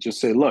start. I would just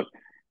say, look,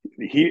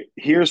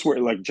 here's where,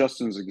 like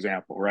Justin's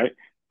example, right?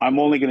 I'm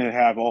only going to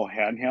have all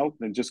handheld,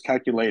 then just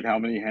calculate how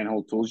many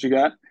handheld tools you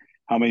got,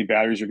 how many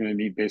batteries you're going to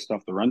need based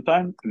off the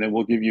runtime, and then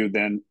we'll give you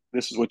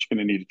this is what you're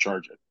going to need to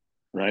charge it,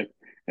 right?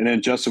 And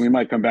then Justin, we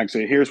might come back and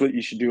say, here's what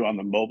you should do on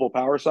the mobile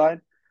power side.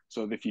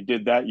 So if you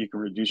did that, you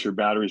can reduce your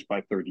batteries by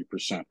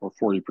 30% or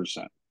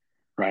 40%,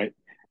 right?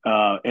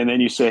 And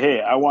then you say, hey,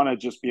 I want to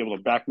just be able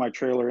to back my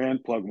trailer in,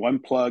 plug one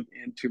plug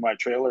into my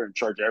trailer and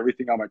charge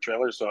everything on my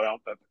trailer, so I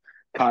don't have to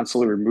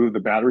constantly remove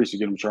the batteries to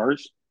get them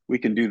charged. We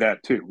can do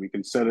that too. We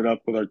can set it up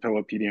with our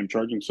TOWA PDM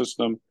charging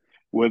system,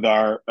 with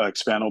our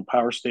expandable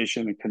power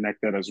station, and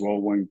connect that as well,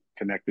 one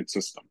connected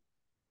system,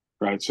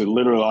 right? So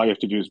literally all you have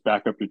to do is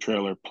back up your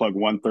trailer, plug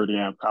one 30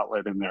 amp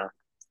outlet in there,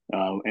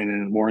 and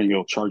in the morning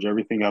you'll charge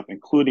everything up,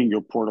 including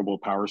your portable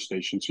power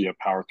station, so you have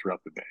power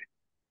throughout the day.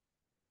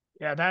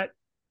 Yeah,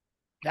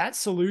 that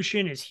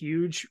solution is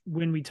huge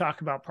when we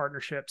talk about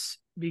partnerships,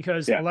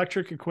 because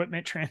electric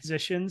equipment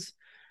transitions,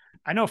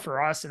 I know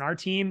for us and our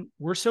team,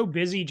 we're so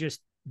busy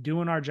just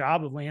doing our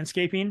job of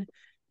landscaping.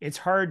 It's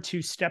hard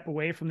to step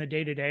away from the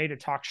day-to-day to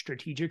talk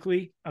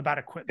strategically about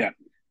equipment,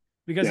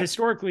 because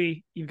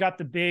historically you've got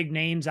the big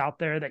names out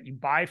there that you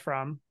buy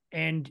from,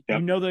 and you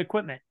know the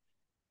equipment.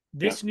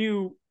 This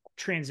new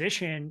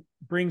transition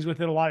brings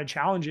with it a lot of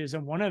challenges.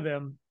 And one of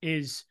them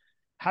is,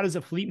 how does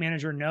a fleet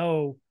manager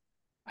know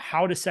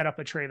how to set up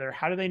a trailer?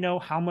 How do they know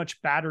how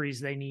much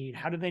batteries they need?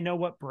 How do they know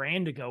what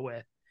brand to go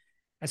with?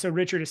 And so,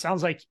 Richard, it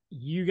sounds like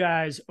you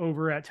guys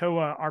over at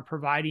TOWA are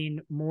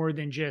providing more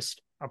than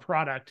just a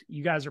product.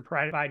 You guys are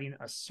providing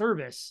a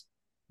service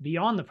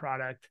beyond the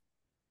product.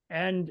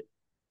 And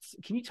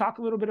can you talk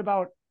a little bit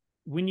about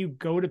when you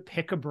go to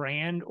pick a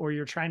brand, or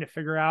you're trying to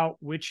figure out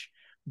which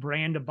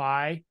brand to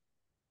buy?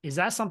 Is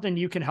that something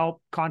you can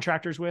help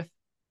contractors with?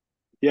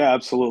 Yeah,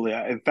 absolutely.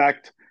 In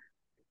fact,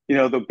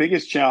 The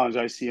biggest challenge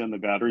I see on the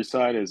battery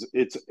side is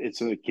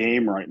it's a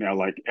game right now.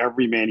 Like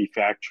every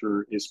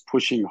manufacturer is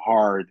pushing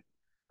hard,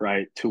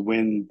 right, to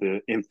win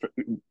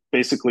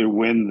basically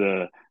win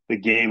the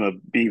game of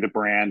being the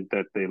brand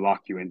that they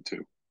lock you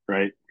into,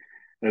 right?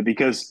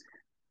 Because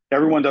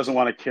everyone doesn't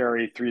want to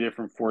carry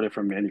four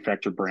different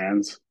manufacturer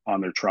brands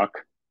on their truck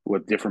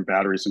with different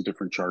batteries and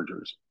different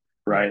chargers,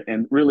 Right. right?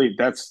 And really,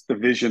 that's the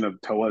vision of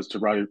TOWA, is to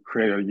really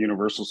create a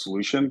universal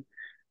solution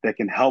that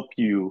can help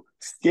you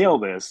scale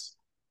this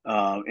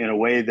in a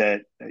way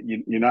that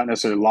you're not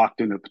necessarily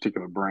locked into a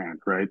particular brand,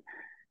 right?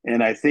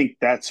 And I think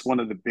that's one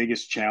of the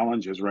biggest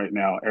challenges right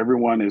now.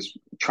 Everyone is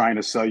trying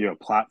to sell you a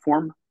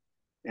platform.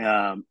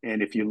 And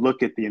if you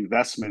look at the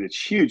investment, it's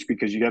huge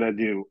because you got to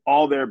do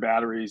all their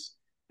batteries.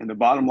 And the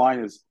bottom line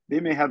is they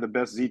may have the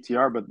best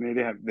ZTR, but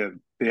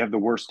they have the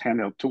worst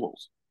handheld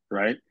tools,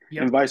 right?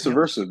 And Yep. vice Yep.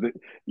 versa.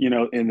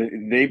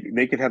 And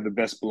they could have the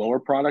best blower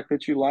product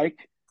that you like,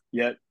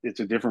 yet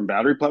it's a different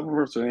battery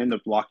platform, so they end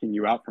up locking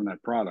you out from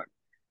that product.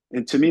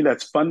 And to me,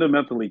 that's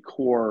fundamentally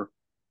core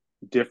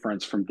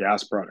difference from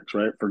gas products,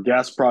 right? For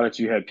gas products,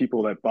 you had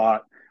people that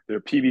bought their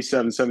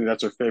PV770,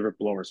 that's their favorite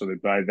blower, so they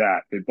buy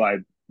that. They buy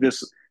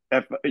this,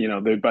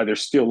 they buy their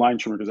steel line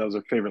trimmer because that was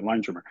their favorite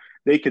line trimmer.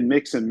 They can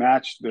mix and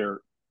match their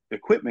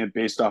equipment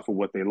based off of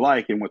what they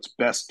like and what's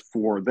best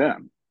for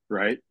them,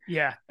 right?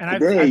 Yeah. And I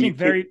Today, you think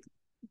can't.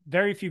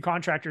 very few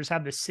contractors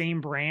have the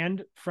same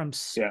brand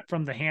Yeah.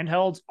 from the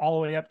handhelds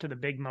all the way up to the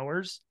big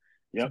mowers.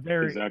 It's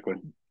Yep. Exactly.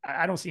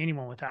 I don't see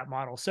anyone with that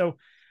model. So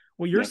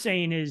what you're Yep.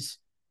 saying is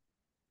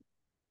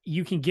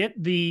you can get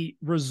the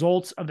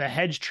results of the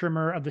hedge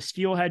trimmer, of the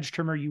steel hedge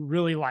trimmer you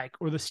really like,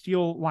 or the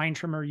steel line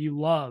trimmer you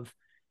love.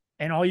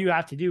 And all you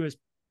have to do is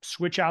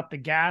switch out the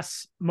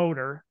gas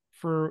motor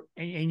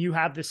and you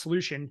have the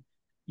solution.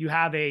 You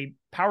have a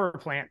power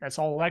plant that's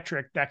all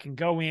electric that can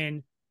go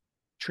in,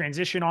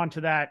 transition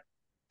onto that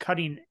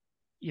cutting,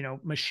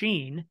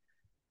 machine,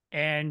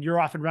 and you're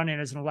off and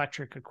running as an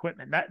electric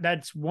equipment.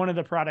 That's one of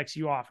the products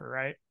you offer,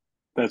 right?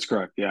 That's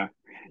correct. Yeah.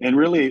 And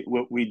really,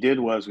 what we did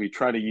was we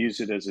try to use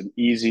it as an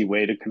easy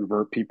way to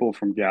convert people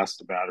from gas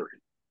to battery,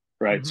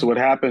 right? So Mm-hmm. what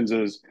happens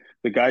is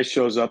the guy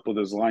shows up with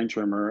his line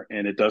trimmer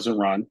and it doesn't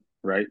run,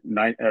 right?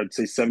 I'd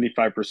say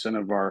 75%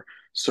 of our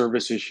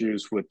service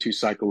issues with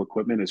two-cycle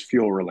equipment is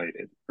fuel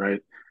related, right?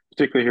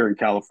 Particularly here in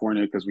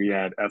California, because we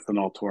add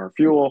ethanol to our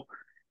fuel.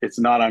 It's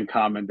not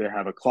uncommon to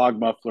have a clog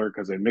muffler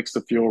because they mixed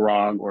the fuel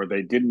wrong or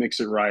they didn't mix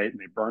it right and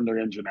they burned their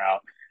engine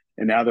out,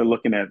 and now they're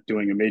looking at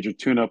doing a major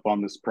tune-up on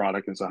this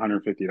product. It's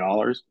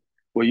 $150.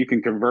 Well, you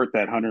can convert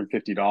that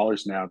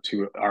 $150 now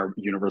to our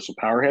universal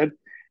power head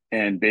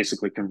and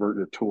basically convert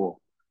the tool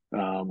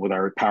with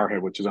our power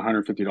head, which is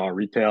 $150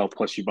 retail.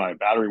 Plus, you buy a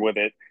battery with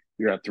it.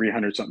 You're at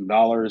 $300 something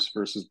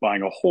versus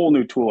buying a whole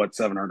new tool at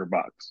 $700,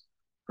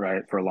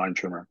 right, for a line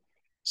trimmer.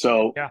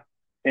 So, Yeah.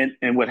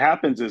 and what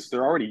happens is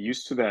they're already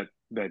used to that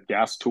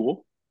gas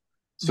tool.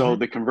 So Mm-hmm.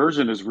 the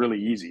conversion is really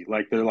easy.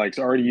 Like they're like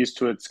already used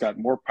to it. It's got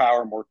more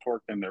power, more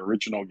torque than the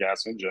original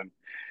gas engine,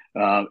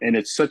 and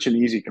it's such an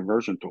easy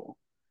conversion tool.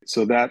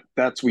 So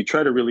that's we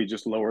try to really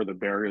just lower the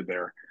barrier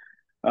there.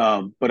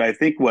 But I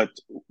think what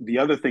the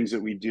other things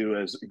that we do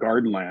as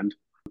Gardenland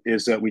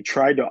is that we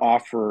try to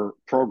offer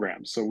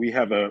programs. So we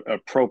have a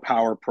pro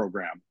power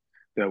program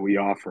that we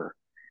offer,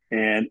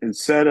 and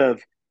instead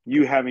of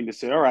you having to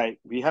say, all right,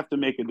 we have to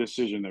make a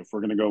decision if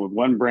we're going to go with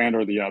one brand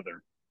or the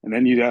other. And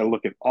then you got to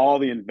look at all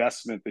the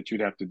investment that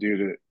you'd have to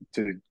do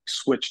to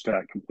switch to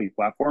that complete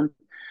platform.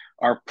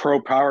 Our pro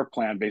power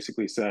plan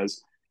basically says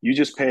you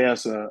just pay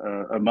us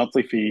a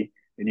monthly fee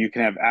and you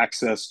can have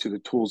access to the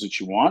tools that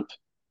you want,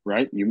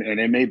 right? And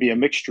it may be a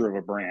mixture of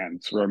a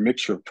brand or a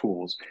mixture of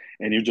tools,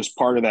 and you're just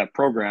part of that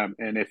program.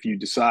 And if you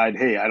decide,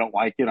 hey, I don't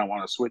like it, I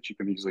want to switch, you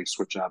can easily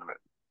switch out of it,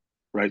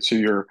 right? So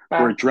we're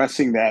Wow.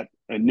 addressing that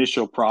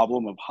initial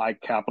problem of high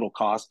capital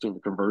cost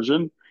of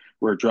conversion.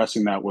 We're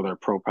addressing that with our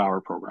pro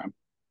power program.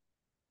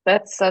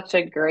 That's such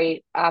a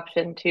great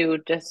option too,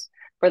 just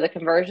for the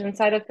conversion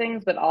side of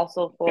things, but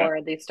also Yeah.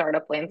 for the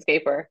startup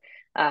landscaper.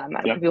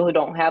 For Yep. people who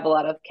don't have a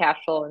lot of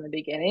cash flow in the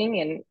beginning.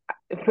 And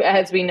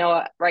as we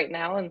know right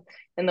now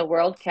in the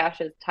world,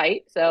 cash is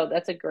tight. So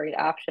that's a great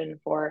option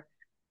for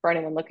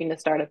anyone looking to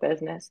start a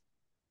business.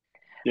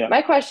 Yeah.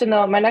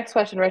 My next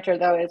question, Richard,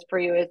 though, is for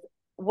you is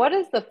what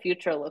does the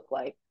future look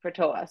like for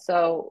TOA?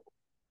 So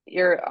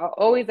you're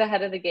always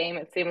ahead of the game.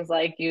 It seems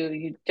like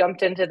you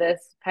jumped into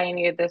this,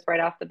 pioneered this right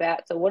off the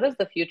bat. So what does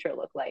the future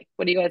look like?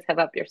 What do you guys have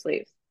up your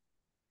sleeves?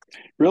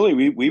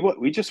 Really,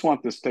 we just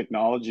want this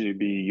technology to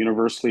be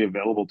universally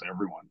available to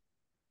everyone,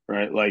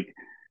 right? Like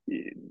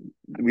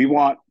we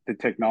want the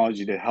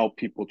technology to help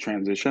people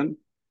transition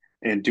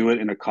and do it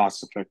in a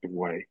cost effective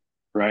way,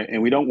 right?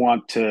 And we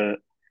want to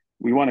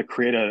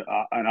create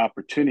an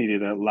opportunity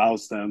that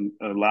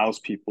allows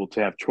people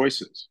to have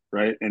choices,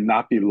 right? And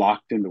not be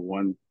locked into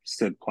one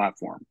said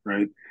platform,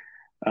 right?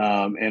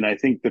 And I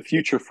think the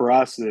future for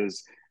us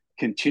is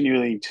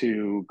continuing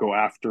to go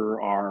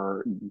after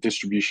our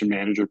distribution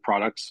manager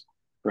products,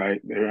 right?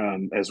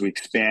 As we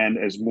expand,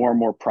 as more and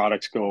more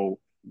products go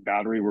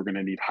battery, we're going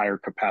to need higher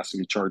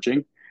capacity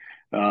charging.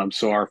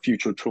 So our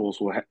future tools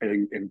will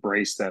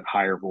embrace that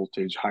higher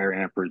voltage, higher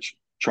amperage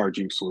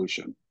charging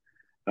solution.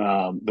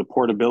 The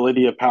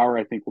portability of power,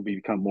 I think, will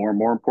become more and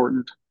more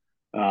important.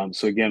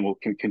 So again, we'll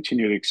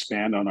continue to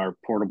expand on our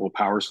portable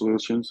power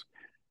solutions,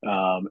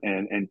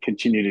 and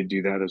continue to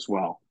do that as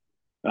well.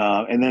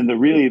 And then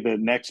the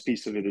next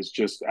piece of it is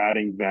just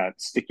adding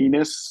that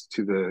stickiness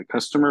to the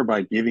customer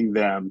by giving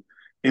them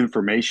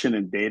information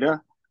and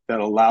data that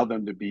allow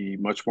them to be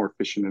much more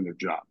efficient in their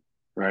job,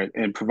 right?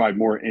 And provide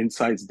more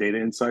insights, data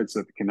insights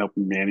that can help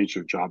them manage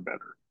their job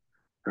better,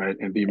 right?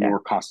 And be Yeah, more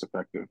cost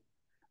effective.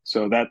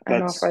 So I'm all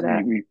that's for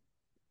that. we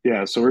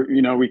yeah. So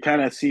we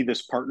kind of see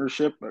this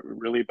partnership, but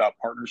really about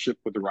partnership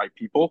with the right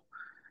people,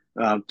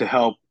 to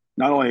help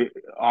not only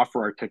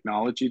offer our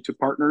technology to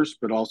partners,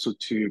 but also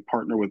to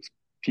partner with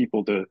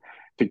people to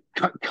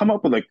come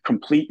up with a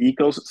complete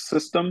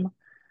ecosystem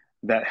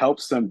that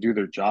helps them do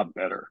their job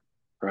better,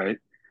 right?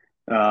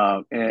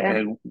 Yeah.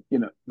 And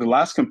the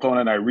last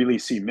component I really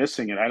see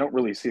missing, and I don't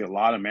really see a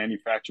lot of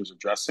manufacturers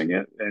addressing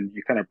it, and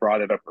you kind of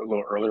brought it up a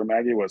little earlier,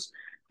 Maggie, was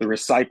the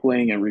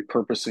recycling and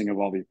repurposing of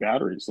all these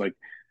batteries. Like,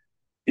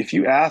 if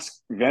you ask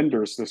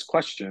vendors this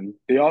question,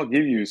 they all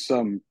give you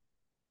some,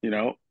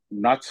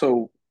 not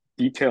so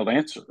detailed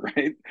answer,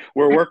 right?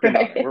 We're working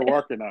on it. Right. We're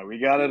working on it. We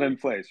got it in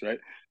place, right?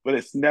 But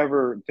it's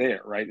never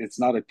there, right? It's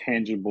not a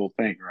tangible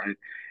thing, right?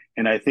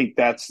 And I think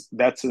that's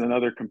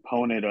another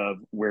component of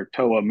where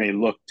TOWA may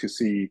look to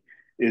see,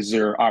 is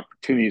there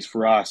opportunities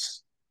for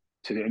us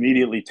to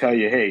immediately tell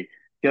you, hey,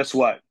 guess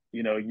what?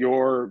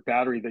 Your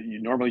battery that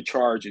you normally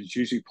charge is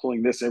usually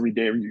pulling this every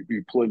day.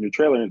 You pull in your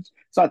trailer, and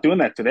it's not doing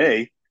that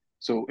today.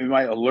 So it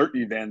might alert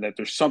you then that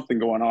there's something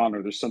going on,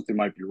 or there's something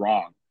might be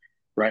wrong,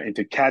 right? And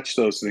to catch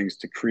those things,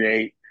 to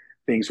create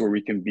things where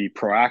we can be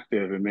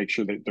proactive and make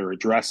sure that they're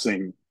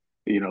addressing,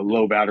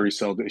 low battery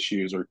cell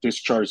issues or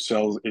discharge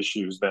cell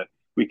issues, that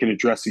we can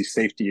address these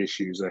safety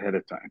issues ahead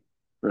of time,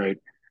 right?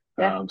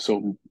 Yeah.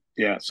 So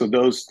yeah, so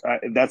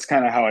that's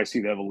kind of how I see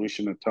the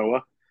evolution of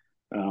TOWA.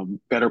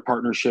 Better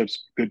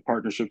partnerships, good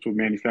partnerships with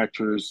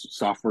manufacturers,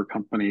 software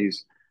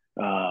companies,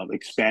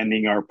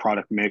 expanding our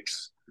product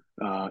mix,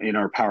 in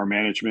our power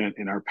management,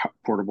 in our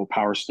portable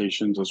power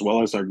stations, as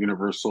well as our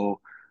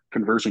universal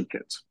conversion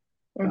kits.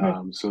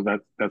 Hmm. So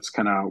that's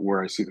kind of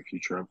where I see the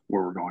future of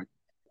where we're going.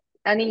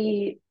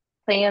 Any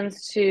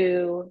plans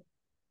to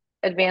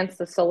advance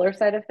the solar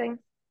side of things?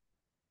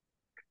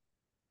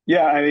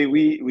 Yeah, I mean,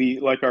 we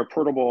like our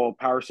portable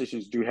power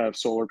stations do have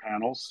solar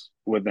panels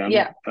with them,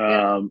 Yeah.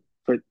 Yeah.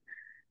 but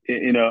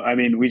I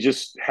mean, we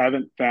just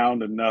haven't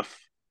found enough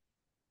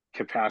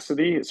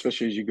capacity,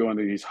 especially as you go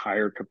into these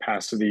higher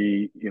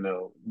capacity,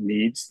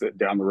 needs that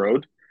down the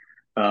road,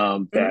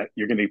 Hmm. that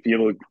you're going to be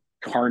able to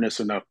harness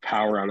enough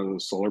power out of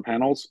those solar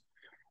panels.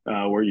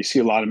 Where you see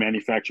a lot of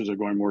manufacturers are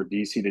going more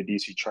DC to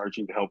DC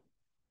charging to help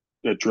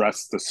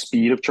address the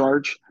speed of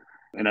charge.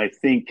 And I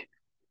think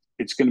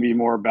it's going to be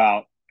more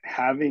about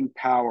having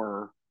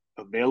power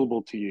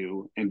available to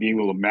you and being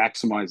able to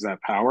maximize that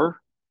power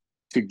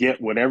to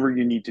get whatever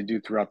you need to do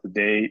throughout the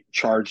day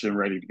charged and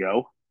ready to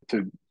go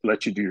to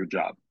let you do your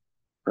job.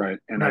 Right.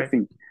 And I Right.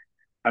 think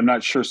I'm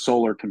not sure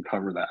solar can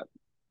cover that.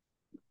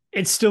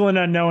 It's still an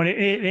unknown.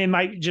 It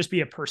might just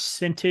be a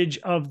percentage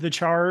of the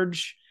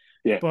charge,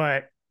 Yeah.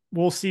 but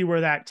we'll see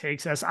where that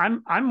takes us.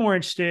 I'm more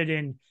interested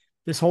in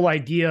this whole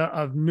idea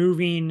of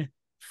moving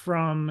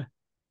from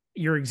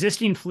your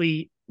existing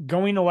fleet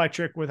going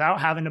electric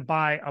without having to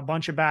buy a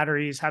bunch of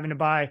batteries, having to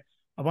buy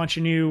a bunch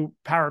of new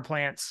power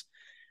plants.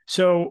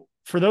 So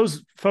for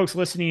those folks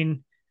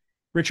listening,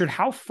 Richard,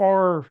 how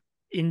far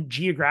in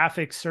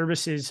geographic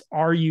services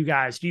are you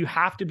guys? Do you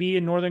have to be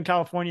in Northern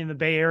California in the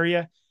Bay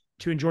Area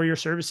to enjoy your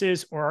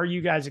services, or are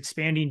you guys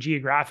expanding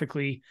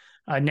geographically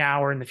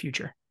now or in the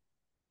future?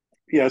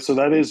 Yeah. So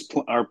that is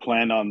our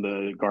plan on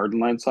the garden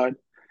line side,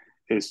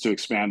 is to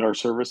expand our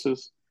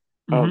services.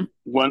 Mm-hmm.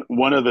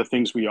 One of the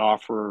things we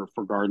offer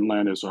for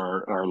Gardenland is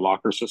our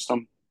locker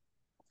system,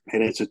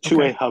 and it's a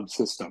two-way Okay. hub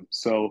system.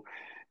 So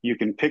you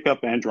can pick up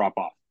and drop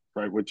off,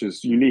 right? Which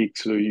is unique.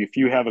 So if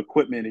you have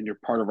equipment and you're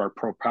part of our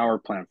Pro Power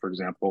plant, for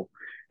example,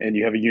 and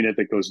you have a unit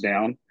that goes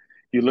down,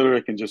 you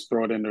literally can just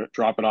throw it in,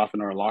 drop it off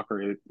in our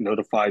locker. It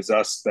notifies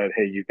us that,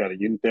 hey, you've got a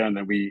unit there, and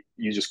then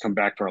you just come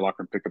back to our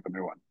locker and pick up a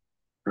new one,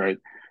 right?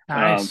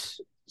 Um, Nice.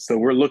 so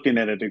we're looking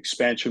at an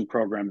expansion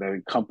program that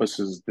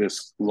encompasses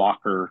this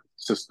locker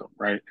system,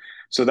 right?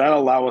 So that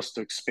allow us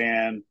to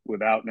expand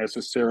without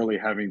necessarily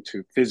having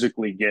to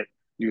physically get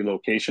new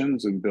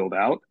locations and build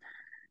out.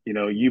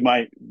 You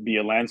might be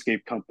a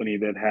landscape company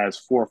that has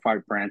 4 or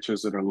 5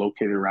 branches that are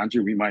located around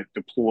you. We might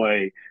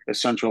deploy a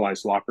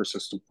centralized locker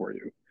system for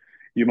you.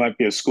 You might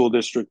be a school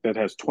district that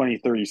has 20,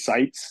 30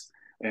 sites,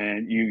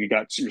 and you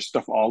got your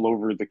stuff all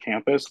over the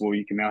campus. Well,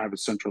 you can now have a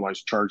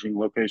centralized charging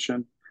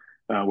location,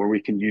 where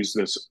we can use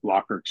this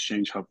locker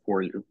exchange hub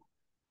for you,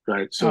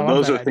 right? I So love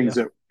those that are things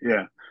idea. that,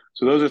 yeah.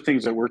 So those are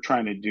things that we're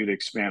trying to do to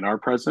expand our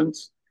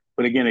presence.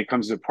 But again, it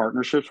comes to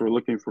partnerships. We're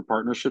looking for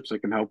partnerships that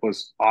can help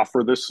us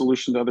offer this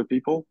solution to other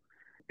people,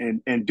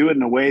 and do it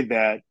in a way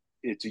that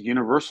it's a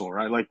universal,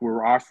 right? Like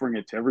we're offering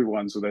it to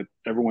everyone so that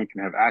everyone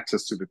can have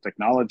access to the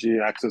technology,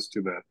 access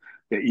to the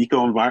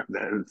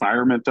the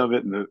environment of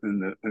it,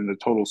 and the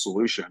total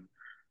solution,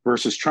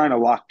 versus trying to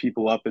lock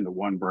people up into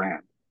one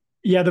brand.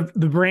 Yeah,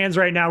 the brands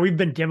right now, we've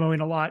been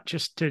demoing a lot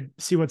just to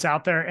see what's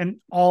out there, and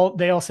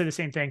they all say the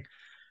same thing.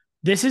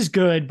 This is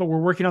good, but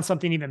we're working on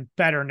something even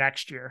better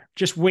next year.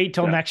 Just wait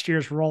till Yeah. next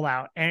year's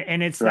rollout.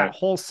 And it's Right. that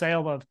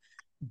wholesale of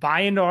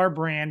buy into our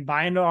brand,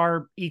 buy into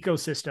our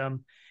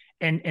ecosystem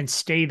and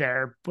stay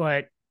there.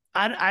 But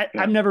Yeah.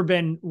 I've never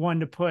been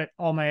one to put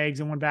all my eggs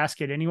in one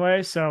basket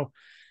anyway. So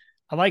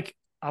I like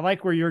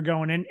where you're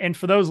going. And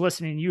for those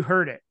listening, you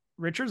heard it.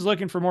 Richard's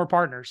looking for more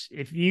partners.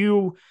 If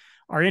you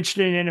are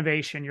interested in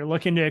innovation, you're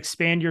looking to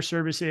expand your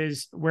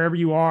services wherever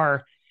you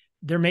are,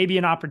 there may be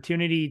an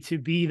opportunity to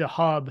be the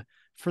hub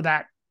for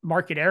that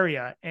market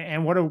area.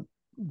 And what a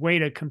way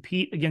to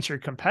compete against your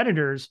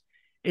competitors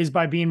is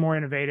by being more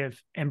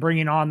innovative and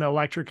bringing on the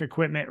electric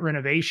equipment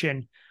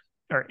renovation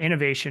or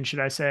innovation, should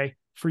I say,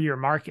 for your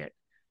market.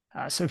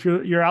 So if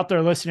you're out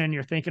there listening,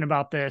 you're thinking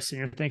about this and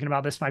you're thinking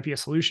about this might be a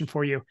solution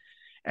for you.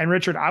 And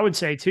Richard, I would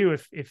say too,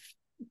 if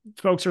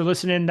folks are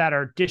listening that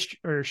are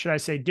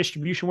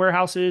distribution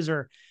warehouses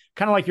or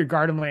kind of like your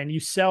garden land, you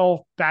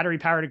sell battery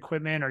powered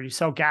equipment or you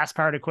sell gas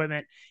powered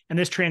equipment, and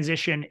this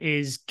transition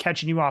is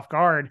catching you off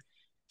guard.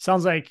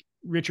 Sounds like,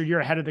 Richard, you're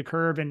ahead of the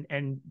curve,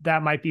 and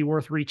that might be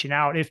worth reaching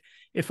out. If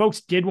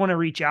folks did want to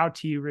reach out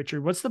to you,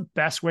 Richard, what's the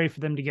best way for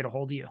them to get a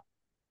hold of you?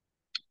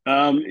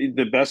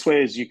 The best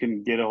way is you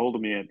can get a hold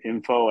of me at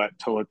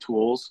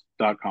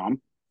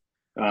info@towatools.com,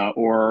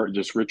 or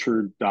just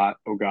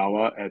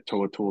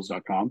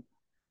richard.ogawa@towatools.com,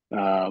 or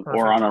on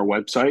Perfect. our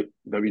website,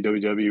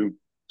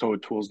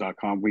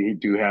 www.towatools.com. We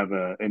do have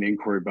an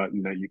inquiry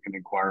button that you can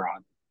inquire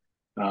on.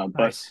 But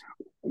Nice.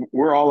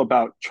 we're all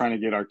about trying to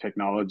get our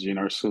technology and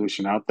our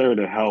solution out there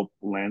to help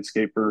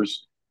landscapers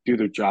do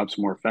their jobs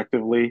more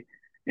effectively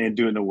and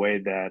do it in a way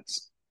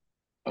that's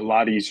a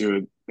lot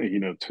easier,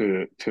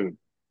 to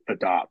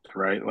adopt,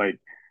 right? Like,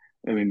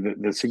 I mean,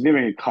 the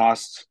significant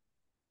cost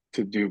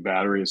to do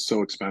battery is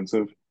so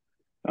expensive.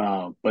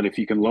 But if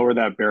you can lower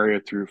that barrier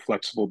through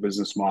flexible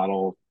business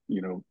model,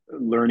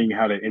 learning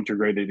how to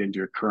integrate it into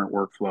your current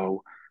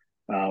workflow,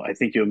 I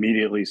think you'll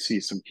immediately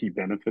see some key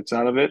benefits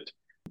out of it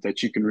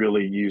that you can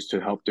really use to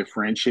help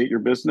differentiate your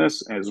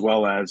business as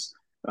well as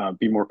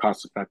be more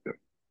cost effective,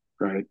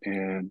 right?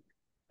 And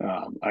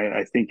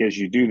I think as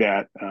you do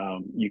that,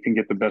 you can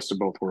get the best of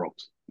both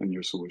worlds in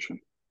your solution.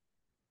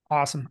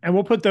 Awesome. And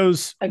we'll put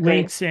those Agreed.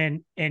 links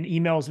and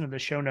emails into the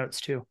show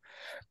notes too.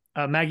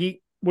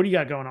 Maggie, what do you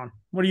got going on?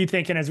 What are you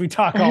thinking as we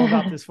talk all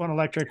about this fun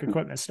electric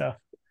equipment stuff?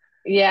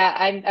 Yeah,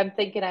 I'm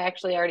thinking I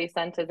actually already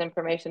sent his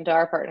information to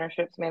our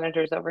partnerships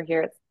managers over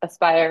here at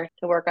Aspire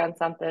to work on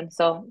something.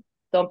 So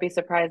don't be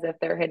surprised if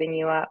they're hitting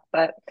you up.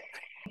 But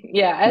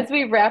yeah, as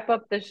we wrap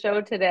up the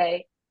show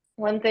today,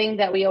 one thing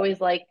that we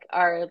always like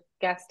our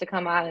guests to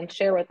come on and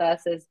share with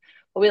us is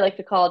what we like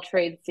to call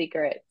trade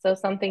secret. So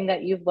something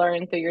that you've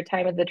learned through your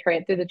time at the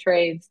trade through the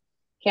trades,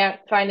 can't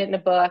find it in a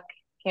book,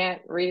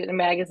 can't read it in a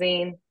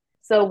magazine.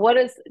 So what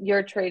is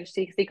your trade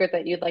secret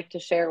that you'd like to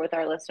share with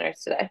our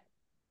listeners today?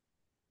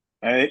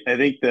 I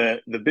think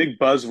the big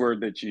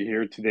buzzword that you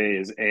hear today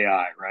is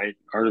AI, right?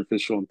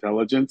 Artificial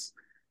intelligence.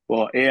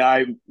 Well,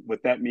 AI,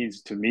 what that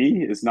means to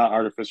me is not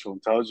artificial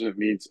intelligence. It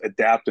means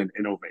adapt and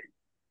innovate,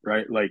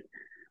 right? Like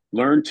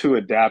learn to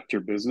adapt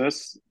your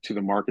business to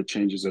the market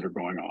changes that are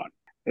going on.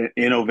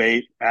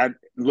 Innovate,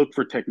 look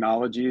for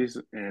technologies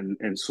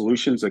and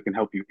solutions that can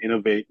help you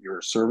innovate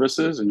your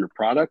services and your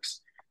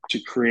products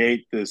to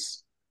create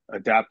this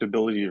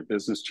adaptability of your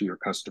business to your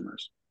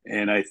customers.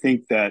 And I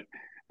think that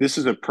this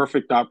is a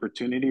perfect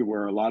opportunity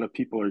where a lot of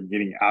people are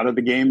getting out of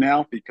the game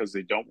now because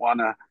they don't want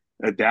to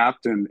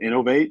adapt and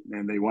innovate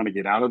and they want to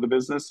get out of the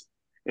business.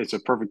 It's a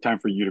perfect time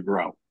for you to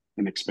grow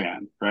and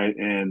expand, right?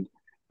 And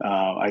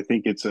I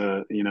think it's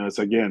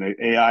again,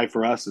 AI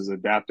for us is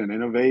adapt and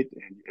innovate.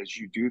 And as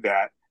you do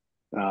that,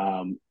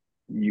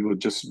 you will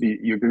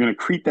you're going to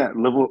create that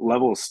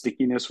level of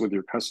stickiness with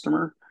your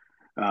customer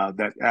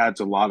that adds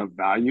a lot of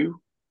value,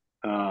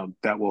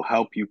 that will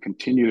help you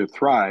continue to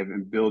thrive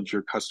and build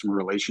your customer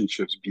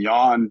relationships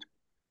beyond,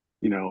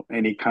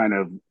 any kind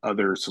of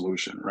other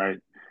solution, right?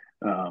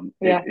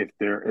 Yeah. If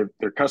they're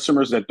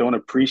customers that don't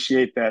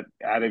appreciate that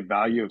added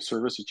value of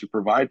service that you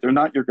provide, they're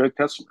not your good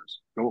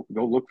customers. Go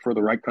look for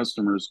the right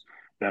customers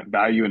that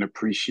value and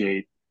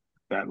appreciate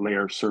that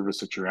layer of service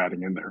that you're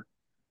adding in there.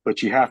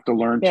 But you have to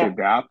learn to Yeah.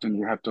 adapt and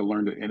you have to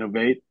learn to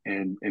innovate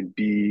and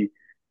be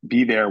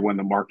there when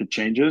the market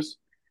changes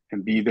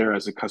and be there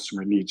as the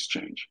customer needs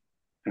change.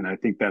 And I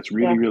think that's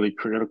really, Yeah. really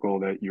critical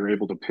that you're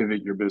able to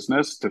pivot your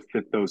business to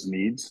fit those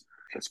needs,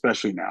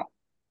 especially now.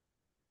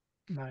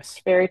 Nice.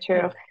 Very true.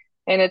 Yeah.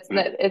 And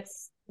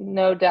it's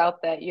no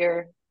doubt that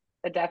your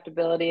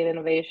adaptability and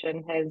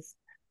innovation is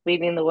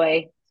leading the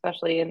way,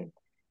 especially in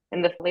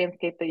the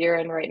landscape that you're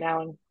in right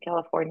now in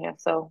California.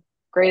 So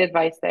great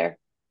advice there.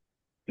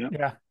 Yeah.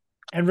 Yeah.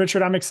 And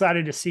Richard, I'm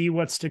excited to see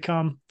what's to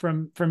come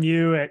from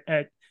you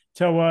at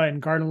TOWA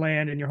and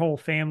Gardenland and your whole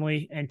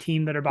family and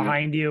team that are Yeah.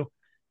 behind you.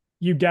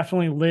 You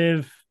definitely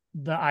live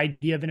the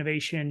idea of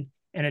innovation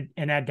and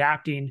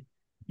adapting.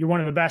 You're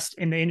one of the best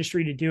in the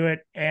industry to do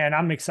it. And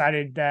I'm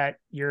excited that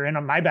you're in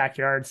on my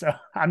backyard. So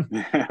I'm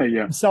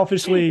Yeah.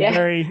 selfishly Yeah,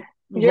 very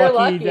you're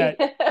lucky lucky.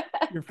 that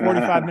you're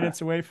 45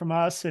 minutes away from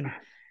us. And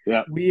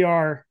Yeah. we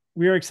are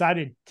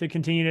excited to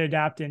continue to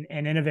adapt and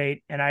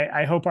innovate. And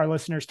I hope our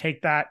listeners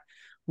take that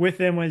with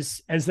them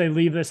as they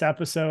leave this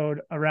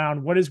episode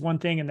around what is one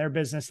thing in their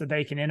business that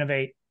they can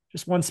innovate,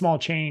 just one small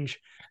change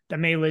that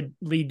may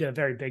lead to a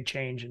very big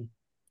change. And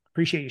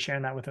appreciate you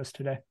sharing that with us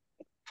today.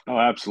 Oh,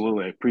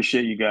 absolutely. I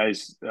appreciate you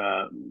guys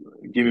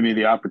giving me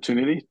the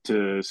opportunity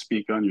to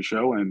speak on your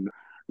show, and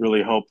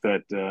really hope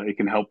that it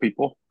can help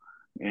people.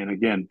 And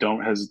again,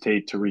 don't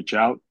hesitate to reach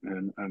out,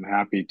 and I'm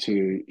happy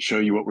to show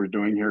you what we're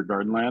doing here at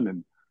Gardenland.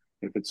 And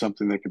if it's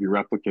something that can be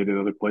replicated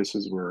other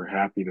places, we're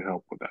happy to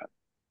help with that.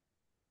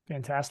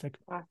 Fantastic.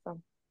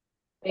 Awesome.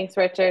 Thanks,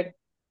 Richard.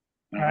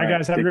 All right,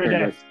 guys, have a Take great care,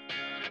 day.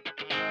 guys.